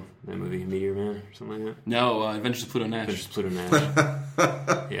Murphy called? That movie, Meteor Man or something like that? No, Adventures of Pluto Nash. Adventures of Pluto Nash.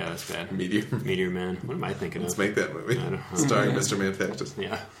 Yeah, that's bad. Meteor Man. What am I thinking Let's of? make that movie. I don't know. Starring Mr. Manfactus.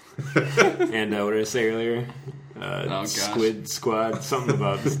 Yeah. And what did I say earlier? gosh. Squid Squad, something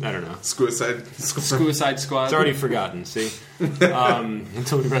about, I don't know. Suicide Squad. It's already forgotten, see?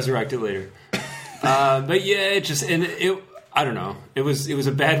 Until we resurrect it later. But yeah, I don't know. It was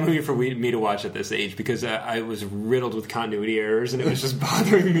a bad movie for me to watch at this age because I was riddled with continuity errors and it was just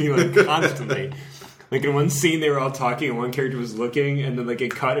bothering me like constantly. Like in one scene they were all talking and one character was looking and then like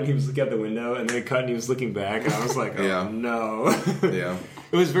it cut and he was looking out the window and then it cut and he was looking back and I was like, oh no. Yeah.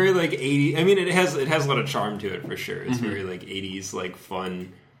 It was very like 80s. I mean, it has a lot of charm to it for sure. It's very like 80s, like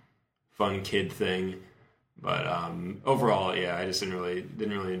fun kid thing. But overall, yeah, I just didn't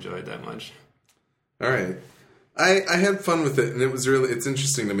really enjoy it that much. All right. I had fun with it, and it's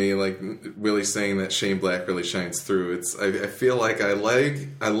interesting to me, like Willie saying that Shane Black really shines through. I feel like I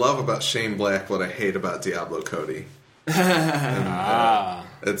love about Shane Black what I hate about Diablo Cody.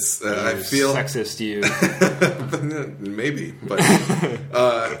 It's I feel sexist to you. maybe, but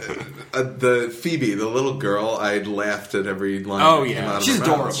the Phoebe, the little girl, I laughed at every line. Oh, that came yeah. out of She's her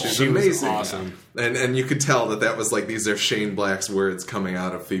mouth. adorable. She's She was amazing. awesome. And you could tell that was like these are Shane Black's words coming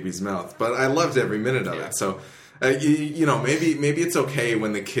out of Phoebe's mouth. But I loved every minute of it. So you know, maybe it's okay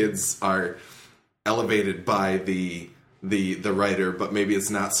when the kids are elevated by the writer, but maybe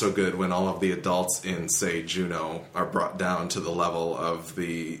it's not so good when all of the adults in, say, Juno are brought down to the level of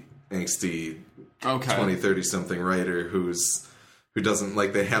the angsty 20, 30-something writer who doesn't,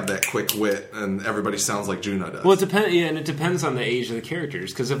 like, they have that quick wit and everybody sounds like Juno does. Well, it depends on the age of the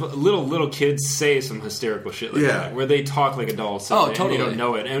characters. Because if little kids say some hysterical shit like that, where they talk like adults, totally. and they don't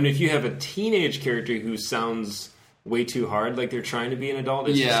know it. And if you have a teenage character who sounds way too hard, like they're trying to be an adult,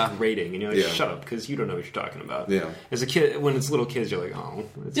 it's just grating. And you're like, shut up, because you don't know what you're talking about. Yeah. As a kid, when it's little kids, you're like, oh.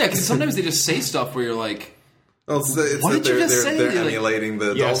 Yeah, because sometimes they just say stuff where you're like, well, it's what that did you just say? They're Like, emulating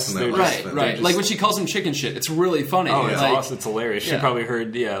the adults in that way. Right. Like when she calls him chicken shit, it's really funny. Oh, it's like, awesome. It's hilarious. She probably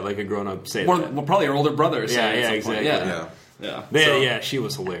heard, like a grown-up say that. Well, probably her older brother say it. Exactly. Yeah. She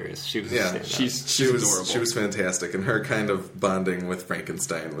was hilarious. She was she was adorable. She was fantastic, and her kind of bonding with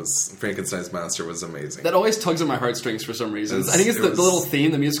Frankenstein's monster was amazing. That always tugs at my heartstrings for some reason. I think it's the little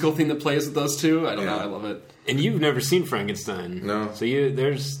theme, the musical theme that plays with those two. I don't know. I love it. And you've never seen Frankenstein, no? So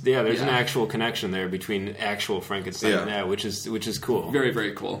there's an actual connection there between actual Frankenstein and that, which is cool. Very,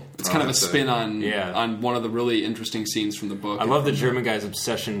 very cool. It's kind of a spin on one of the really interesting scenes from the book. I love the German guy's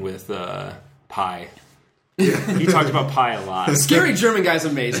obsession with pie. He talked about pie a lot. Scary German guy's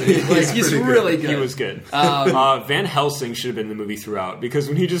amazing. He's really good. He was good. Van Helsing should have been in the movie throughout because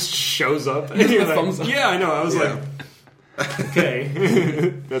when he just shows up, and the like, thumbs up. I know. I was like,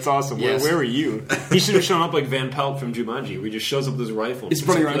 okay, that's awesome. Yes. Where were you? He should have shown up like Van Pelt from Jumanji, where he just shows up with his rifle. He's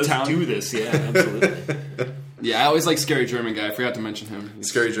running around Let's town. do this. Yeah, absolutely. Yeah, I always like Scary German Guy. I forgot to mention him.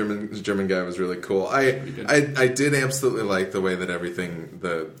 Scary German Guy was really cool. I did absolutely like the way that everything,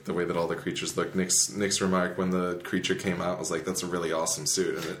 the way that all the creatures looked. Nick's remark when the creature came out was like, "That's a really awesome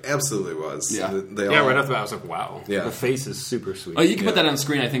suit," and it absolutely was. Yeah, right off the bat, I was like, "Wow, yeah, the face is super sweet." Oh, you can put that on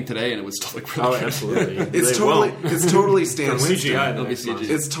screen, I think, today, and it would still look really good. Absolutely. It's totally Stan Winston. CGI, It'll be CGI.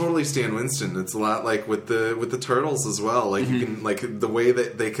 It's totally Stan Winston. It's a lot like with the turtles as well. Like you can the way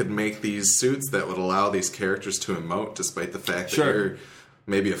that they could make these suits that would allow these characters to emote, despite the fact that you're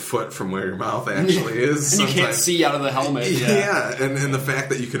maybe a foot from where your mouth actually is, and you can't see out of the helmet. And the fact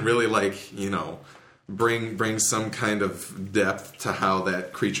that you can really bring some kind of depth to how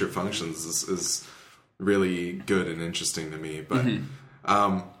that creature functions is really good and interesting to me. But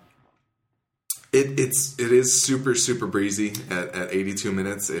it is super, super breezy at 82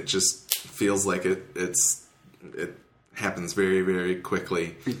 minutes. It just feels like it happens very, very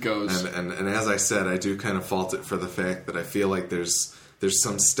quickly. It goes. And as I said, I do kind of fault it for the fact that I feel like there's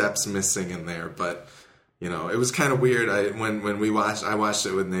some steps missing in there. But, it was kind of weird. I watched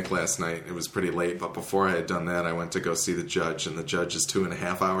it with Nick last night. It was pretty late, but before I had done that, I went to go see The Judge, and The Judge is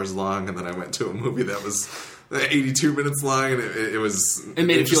 2.5 hours long, and then I went to a movie that was 82 minutes long, and it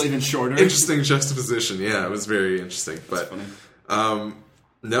made it feel even shorter. Interesting juxtaposition. Yeah, it was very interesting. But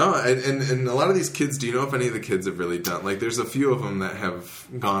no, and a lot of these kids, do you know if any of the kids have really done, like, there's a few of them that have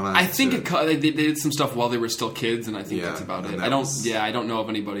gone on. I think they did some stuff while they were still kids, and I think that's about it. I don't know of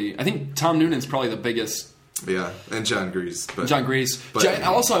anybody. I think Tom Noonan's probably the biggest Yeah, and John Grease. But, John Grease.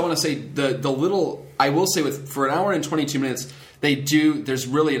 Also, I want to say the little. I will say for an hour and 22 minutes, there's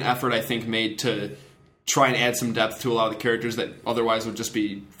really an effort, I think, made to try and add some depth to a lot of the characters that otherwise would just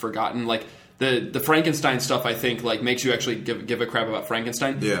be forgotten. Like the Frankenstein stuff, I think, like makes you actually give a crap about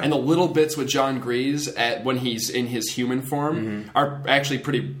Frankenstein. Yeah. And the little bits with John Grease when he's in his human form are actually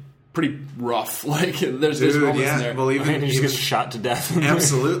pretty rough. Like there's moments in there. Well, even he just gets shot to death.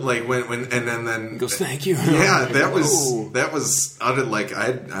 Absolutely. Like when and then he goes, thank you. Yeah, that was utter. Like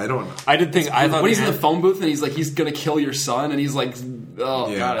I don't know. I thought when he's in the phone booth and he's gonna kill your son and he's like,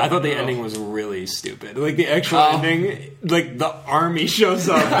 oh god. I thought the ending was really stupid. Like the actual ending, like the army shows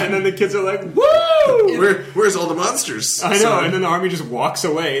up and then the kids are like, woo! Where's all the monsters? I know, and then the army just walks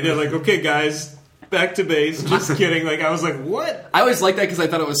away. They're like, okay, guys. Back to base. Just kidding. Like I was like, what? I always liked that because I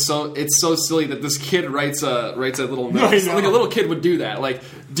thought it's so silly that this kid writes a little note. Like a little kid would do that. Like,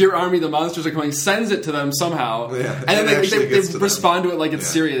 dear Army, the monsters are coming. Sends it to them somehow, and then they respond to it like it's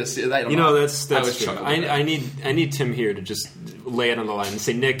serious. I don't know. That's true. I need Tim here to just lay it on the line and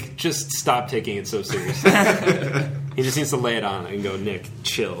say, Nick, just stop taking it so seriously. He just needs to lay it on and go, Nick,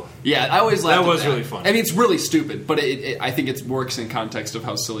 chill. Yeah, I always laughed. That was really fun. I mean, it's really stupid, but I think it works in context of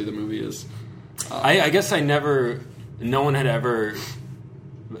how silly the movie is. I guess no one had ever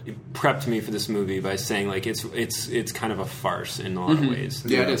prepped me for this movie by saying like it's kind of a farce in a lot of ways.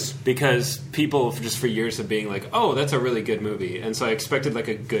 Yeah, it is. Because people just for years have being like, oh, that's a really good movie, and so I expected like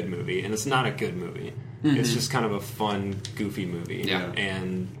a good movie, and it's not a good movie. It's just kind of a fun, goofy movie. Yeah.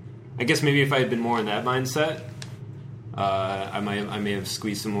 And I guess maybe if I had been more in that mindset, I may have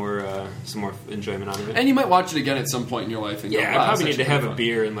squeezed some more enjoyment out of it. And you might watch it again at some point in your life. And I probably need to have a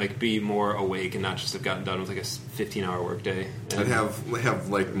beer and like be more awake and not just have gotten done with like a 15-hour workday. And have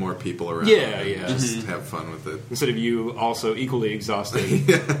like more people around. Yeah. Just have fun with it instead of you also equally exhausted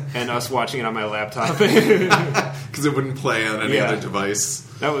and us watching it on my laptop because it wouldn't play on any other device.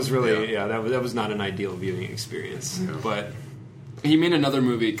 That was really that was not an ideal viewing experience. Yeah. But he made another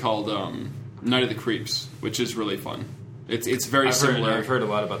movie called Night of the Creeps, which is really fun. It's very similar. I've heard a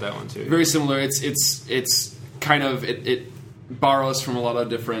lot about that one too. Very similar. It's kind of it borrows from a lot of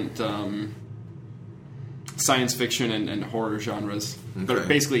different science fiction and horror genres, but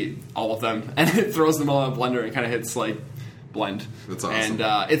basically all of them, and it throws them all in a blender and kind of hits like blend. That's awesome.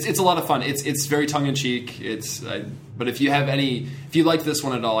 And it's a lot of fun. It's very tongue in cheek. But if you like this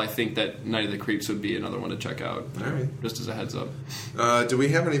one at all, I think that Night of the Creeps would be another one to check out. All right. Just as a heads up. Do we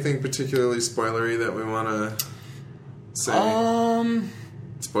have anything particularly spoilery that we want to say?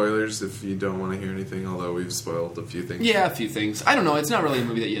 Spoilers if you don't want to hear anything, although we've spoiled a few things. Yeah, a few things. I don't know. It's not really a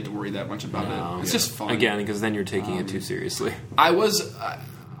movie that you have to worry that much about. It's just fun. Again, because then you're taking it too seriously. I was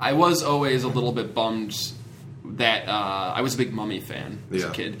always a little bit bummed that I was a big Mummy fan as a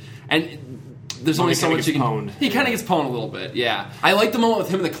kid. And there's only so much you can... Pwned. He kind of gets pwned a little bit, yeah. I like the moment with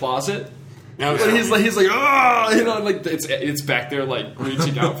him in the closet. But he's like, oh, you know, like it's back there, like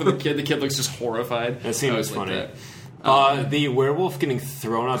reaching out for the kid. The kid looks just horrified. That scene was funny. The werewolf getting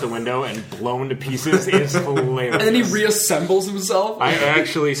thrown out the window and blown to pieces is hilarious. And then he reassembles himself. I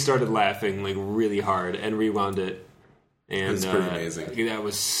actually started laughing like really hard and rewound it. And it's pretty amazing. That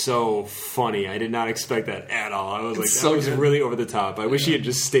was so funny. I did not expect that at all. I was like, so that was really over the top. I wish he had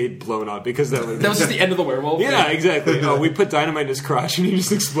just stayed blown up because that was just the end of the werewolf. Yeah, exactly. Oh, we put dynamite in his crotch and he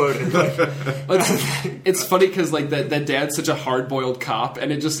just exploded. It's funny because like that dad's such a hard-boiled cop,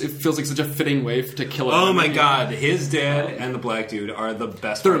 and it feels like such a fitting way to kill him. Oh my god, his dad and the black dude are the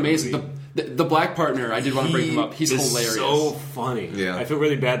best. They're amazing. The black partner, I did want to bring him up. He's hilarious. So funny. Yeah. I feel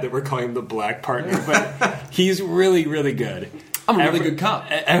really bad that we're calling him the black partner, but he's really, really good. I'm a really good cop.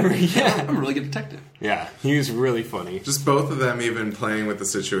 I'm a really good detective. Yeah, he's really funny. Just both of them even playing with the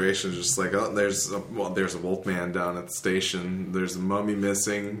situation, just like, oh, there's a wolfman down at the station. There's a mummy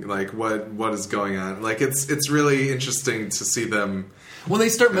missing. Like, what is going on? Like, it's really interesting to see them. When they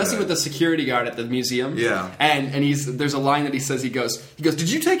start messing with the security guard at the museum, and there's a line that he says, he goes, did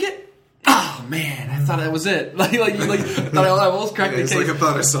you take it? Oh man, I thought that was it. Like thought I almost cracked the case. It's like I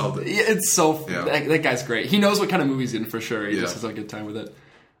thought I solved it. Yeah, it's so that guy's great. He knows what kind of movie he's in for sure. He just has a good time with it.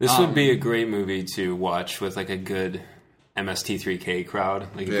 This would be a great movie to watch with like a good MST3K crowd,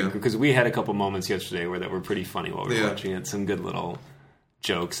 because we had a couple moments yesterday that were pretty funny while we were watching it. Some good little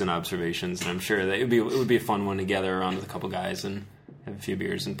jokes and observations, and I'm sure that it would be a fun one to gather around with a couple guys and have a few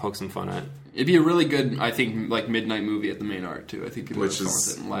beers and poke some fun at. It'd be a really good, I think, like midnight movie at the Main Art too. I think people would have fun with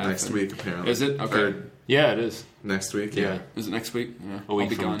it and laugh. Next week apparently. Is it? Okay. Yeah, it is. Next week. Yeah. Is it next week? Yeah. A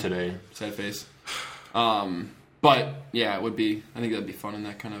week from today. Sad face. But yeah, it would be. I think that'd be fun in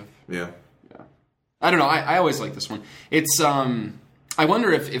that kind of. Yeah. I don't know. I always like this one. It's. I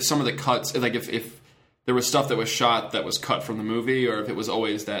wonder if some of the cuts, like if there was stuff that was shot that was cut from the movie, or if it was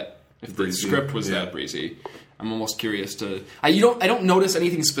always that, if the script was that breezy. I'm almost curious to. I don't notice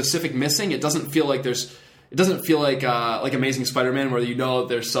anything specific missing. It doesn't feel like there's. It doesn't feel like Amazing Spider-Man, where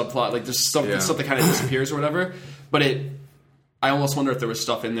there's subplot, like there's stuff that kind of disappears or whatever. But I almost wonder if there was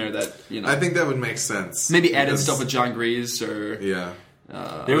stuff in there that I think that would make sense. Maybe added stuff with John Grease or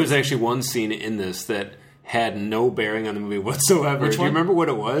there was actually one scene in this that had no bearing on the movie whatsoever. Which one? Do you remember what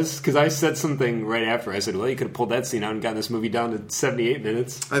it was? Because I said something right after. I said, well, you could have pulled that scene out and gotten this movie down to 78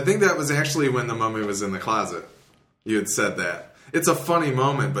 minutes. I think that was actually when the mummy was in the closet. You had said that. It's a funny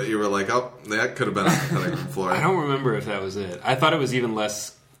moment, but you were like, oh, that could have been on the cutting room floor. I don't remember if that was it. I thought it was even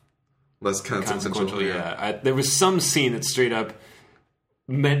less consequential. Yeah. There was some scene that straight up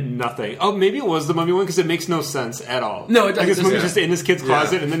meant nothing. Oh, maybe it was the mummy one because it makes no sense at all. No, it doesn't. Like this mummy's just in this kid's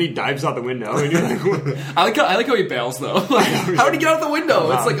closet and then he dives out the window. And you're like, I like how he bails though. Like, how did he get out the window?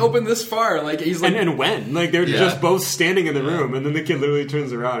 Wow. It's like open this far. Like he's like, and when? Like they're just both standing in the room, and then the kid literally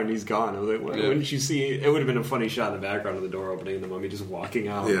turns around and he's gone. I was like, wouldn't you see? It would have been a funny shot in the background of the door opening and the mummy just walking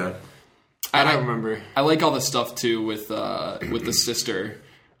out. Yeah, I don't remember. I like all the stuff too with the sister.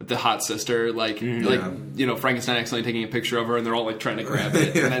 The hot sister, Frankenstein accidentally taking a picture of her, and they're all like trying to grab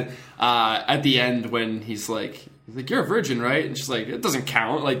it. And then at the end, when he's like, "You're a virgin, right?" And she's like, "It doesn't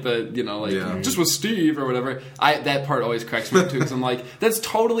count." Like just with Steve or whatever. That part always cracks me up too because I'm like, that's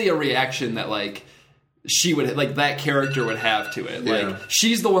totally a reaction that like she would that character would have to it. Like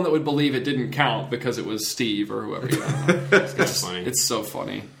she's the one that would believe it didn't count because it was Steve or whoever. It's funny. It's so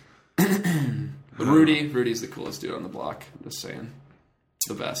funny. But Rudy's the coolest dude on the block. I'm just saying.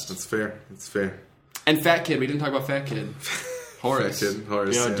 The best. That's fair. And Fat Kid. We didn't talk about Fat Kid. Horace. Fat Kid.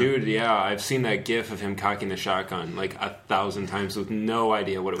 Horace. Dude, I've seen that gif of him cocking the shotgun like 1,000 times with no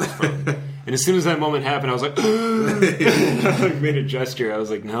idea what it was from. And as soon as that moment happened, I was like, I made a gesture. I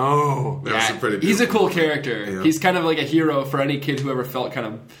was like, no. He's a cool character. Yeah. He's kind of like a hero for any kid who ever felt kind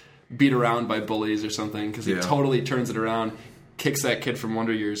of beat around by bullies or something because he totally turns it around, kicks that kid from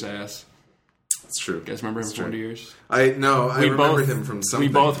Wonder Years' ass. It's true. You guys remember him from Wonder Years? I remembered him from something.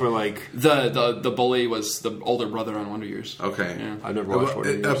 We both were like... The bully was the older brother on Wonder Years. Okay. Yeah. I never watched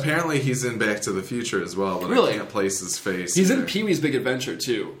Wonder Years. Apparently he's in Back to the Future as well, but really? I can't place his face. He's in Pee-wee's Big Adventure,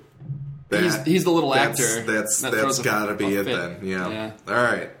 too. He's the little actor. That's gotta be it then. Yeah. All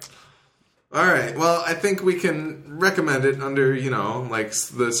right. Well, I think we can recommend it under,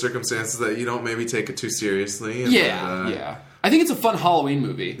 the circumstances that you don't maybe take it too seriously. And, I think it's a fun Halloween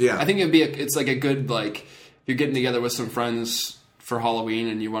movie. Yeah. I think it's like a good, if you're getting together with some friends for Halloween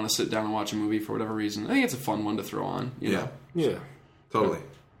and you want to sit down and watch a movie for whatever reason. I think it's a fun one to throw on. You know? Yeah. Totally.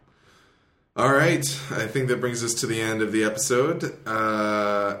 All right. I think that brings us to the end of the episode.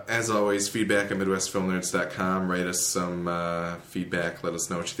 As always, feedback at MidwestFilmNerds.com. Write us some feedback. Let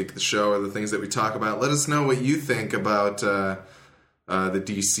us know what you think of the show or the things that we talk about. Let us know what you think about... the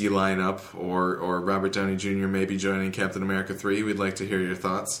DC lineup, or Robert Downey Jr. maybe joining Captain America 3. We'd like to hear your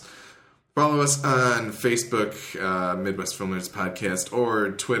thoughts. Follow us on Facebook, Midwest Film Nerds Podcast,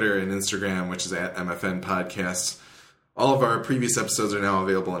 or Twitter and Instagram, which is at MFN Podcast. All of our previous episodes are now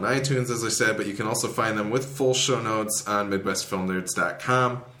available on iTunes, as I said, but you can also find them with full show notes on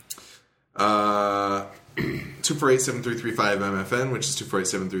MidwestFilmNerds.com. 248-7335-MFN, which is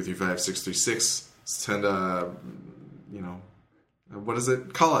 248-7335-636. Send what is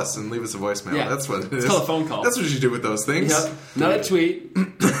it? Call us and leave us a voicemail. Yeah. That's what it is. It's called a phone call. That's what you do with those things. Yep. Not a tweet.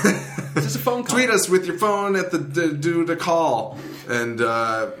 Just a phone call. Tweet us with your phone at the call and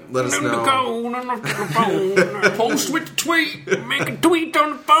let us know. Post with the tweet. Make a tweet on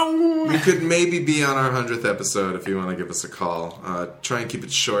the phone. You could maybe be on our 100th episode if you want to give us a call. Try and keep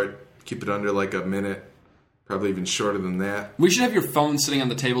it short. Keep it under like a minute. Probably even shorter than that. We should have your phone sitting on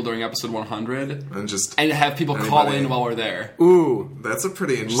the table during episode 100 and have people call in while we're there. Ooh, that's a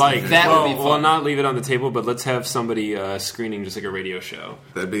pretty interesting. That would be fun. Well, not leave it on the table, but let's have somebody screening just like a radio show.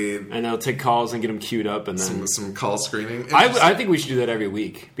 That'd be, and they'll take calls and get them queued up, and then some call screening. I think we should do that every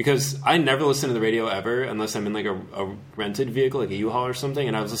week because I never listen to the radio ever unless I'm in like a rented vehicle, like a U-Haul or something.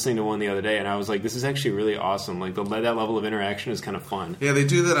 And I was listening to one the other day, and I was like, "This is actually really awesome. Like that level of interaction is kind of fun." Yeah, they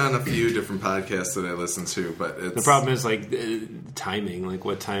do that on a few different podcasts that I listen to, but the problem is like timing, like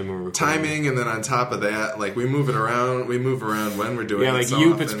what time we're recording. Timing, and then on top of that, like we move around when we're doing it. Yeah, like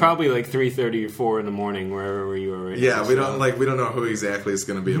it's probably like 3:30 or 4 in the morning wherever you are right now. Yeah, we don't know who exactly is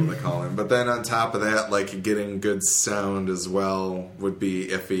going to be able to call in. But then on top of that, like getting good sound as well would be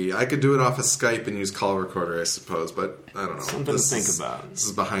iffy. I could do it off of Skype and use call recorder, I suppose, but I don't know. Something to think about. This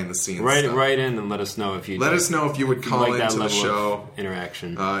is behind the scenes. Write in and let us know if you would call into the show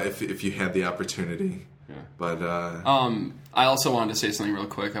interaction. if you had the opportunity. Yeah. But I also wanted to say something real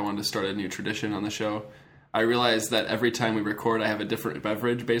quick. I wanted to start a new tradition on the show. I realized that every time we record, I have a different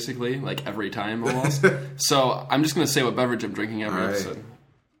beverage, basically, like every time almost. So I'm just going to say what beverage I'm drinking every episode.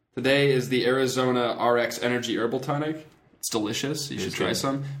 Today is the Arizona RX Energy Herbal Tonic. It's delicious. You should try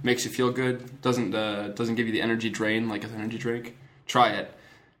some. Makes you feel good. Doesn't give you the energy drain like an energy drink. Try it.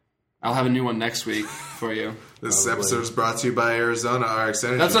 I'll have a new one next week for you. This episode is brought to you by Arizona RX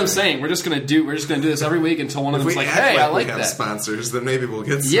Energy. That's what I'm saying. We're just gonna do this every week until one of them's like, "Hey, I like we have that." Sponsors, then maybe we'll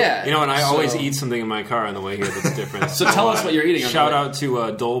get some. Yeah, and I always eat something in my car on the way here that's different. So tell us what you're eating. Shout out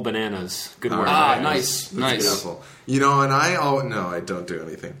to Dole Bananas. Good work. Nice. Beautiful. And I don't do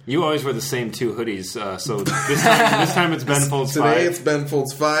anything. You always wear the same 2 hoodies, so this time it's Ben Folds 5. Today it's Ben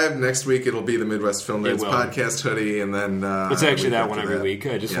Folds 5. Next week it'll be the Midwest Film Nerds podcast hoodie, and then it's actually that one every week.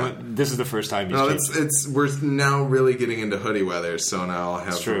 I just want. This is the first time. We're now really getting into hoodie weather, so now I'll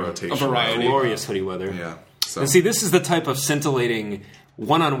have a rotation. A variety. Glorious hoodie weather. Yeah. So. And see, this is the type of scintillating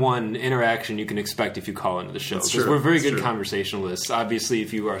one-on-one interaction you can expect if you call into the show. Because we're very good conversationalists. Obviously,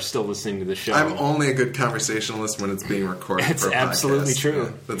 if you are still listening to the show. I'm only a good conversationalist when it's being recorded. It's for a absolutely podcast. true.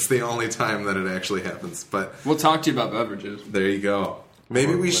 Yeah, that's the only time that it actually happens. But we'll talk to you about beverages. There you go.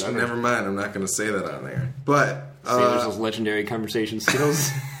 Maybe we should. Never mind. I'm not going to say that on there. But there's those legendary conversation skills.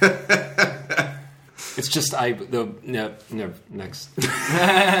 It's just next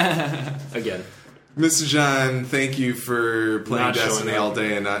again. Mr. John, thank you for playing Destiny all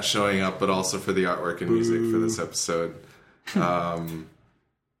day and not showing up, but also for the artwork and music for this episode.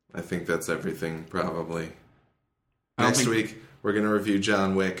 I think that's everything, probably. Next week, we're going to review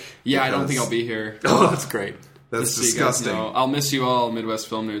John Wick. Yeah, I don't think I'll be here. Oh, that's great. That's disgusting. I'll miss you all, Midwest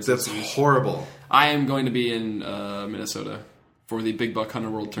Film Nerds. That's horrible. I am going to be in Minnesota for the Big Buck Hunter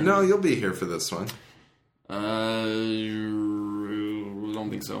World Tournament. No, you'll be here for this one. I don't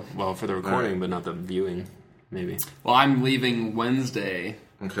think so. Well, for the recording, but not the viewing, maybe. Well, I'm leaving Wednesday.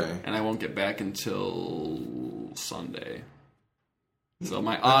 Okay. And I won't get back until Sunday. So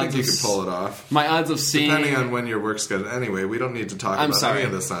my odds I think you could pull it off. My odds of seeing... Depending on when your work's scheduled. Anyway, we don't need to talk about any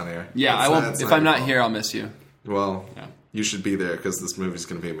of this on air. Yeah, I won't. If I'm not here, I'll miss you. Well, you should be there because this movie's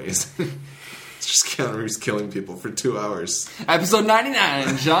going to be amazing. It's just Keanu Reeves killing people for 2 hours. Episode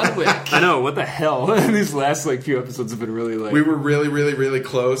 99, John Wick. I know, what the hell? These last few episodes have been really like... We were really, really, really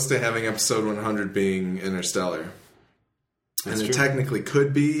close to having episode 100 being Interstellar. And it technically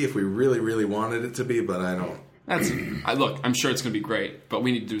could be if we really, really wanted it to be, but I don't. Look, I'm sure it's going to be great, but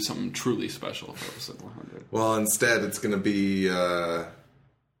we need to do something truly special for episode 100. Well, instead, it's going to be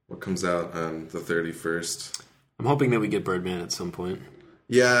what comes out on the 31st. I'm hoping that we get Birdman at some point.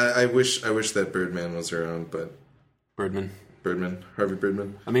 Yeah, I wish that Birdman was around, but... Harvey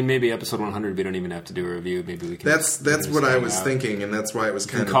Birdman. I mean, maybe episode 100 we don't even have to do a review. Maybe we can... That's what I was thinking, and that's why it was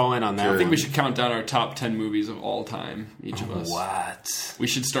kind of... call in on that. I think we should count down our top 10 movies of all time, each of us. What? We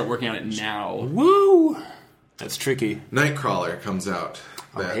should start working on it now. Woo! That's tricky. Nightcrawler comes out.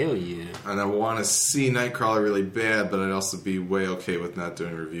 Hell yeah. And I want to see Nightcrawler really bad, but I'd also be way okay with not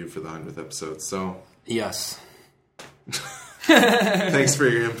doing a review for the 100th episode, so... Yes. Thanks for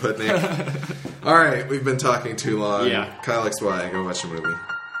your input, Nick. All right, we've been talking too long. Yeah. Kyle XY, go watch a movie.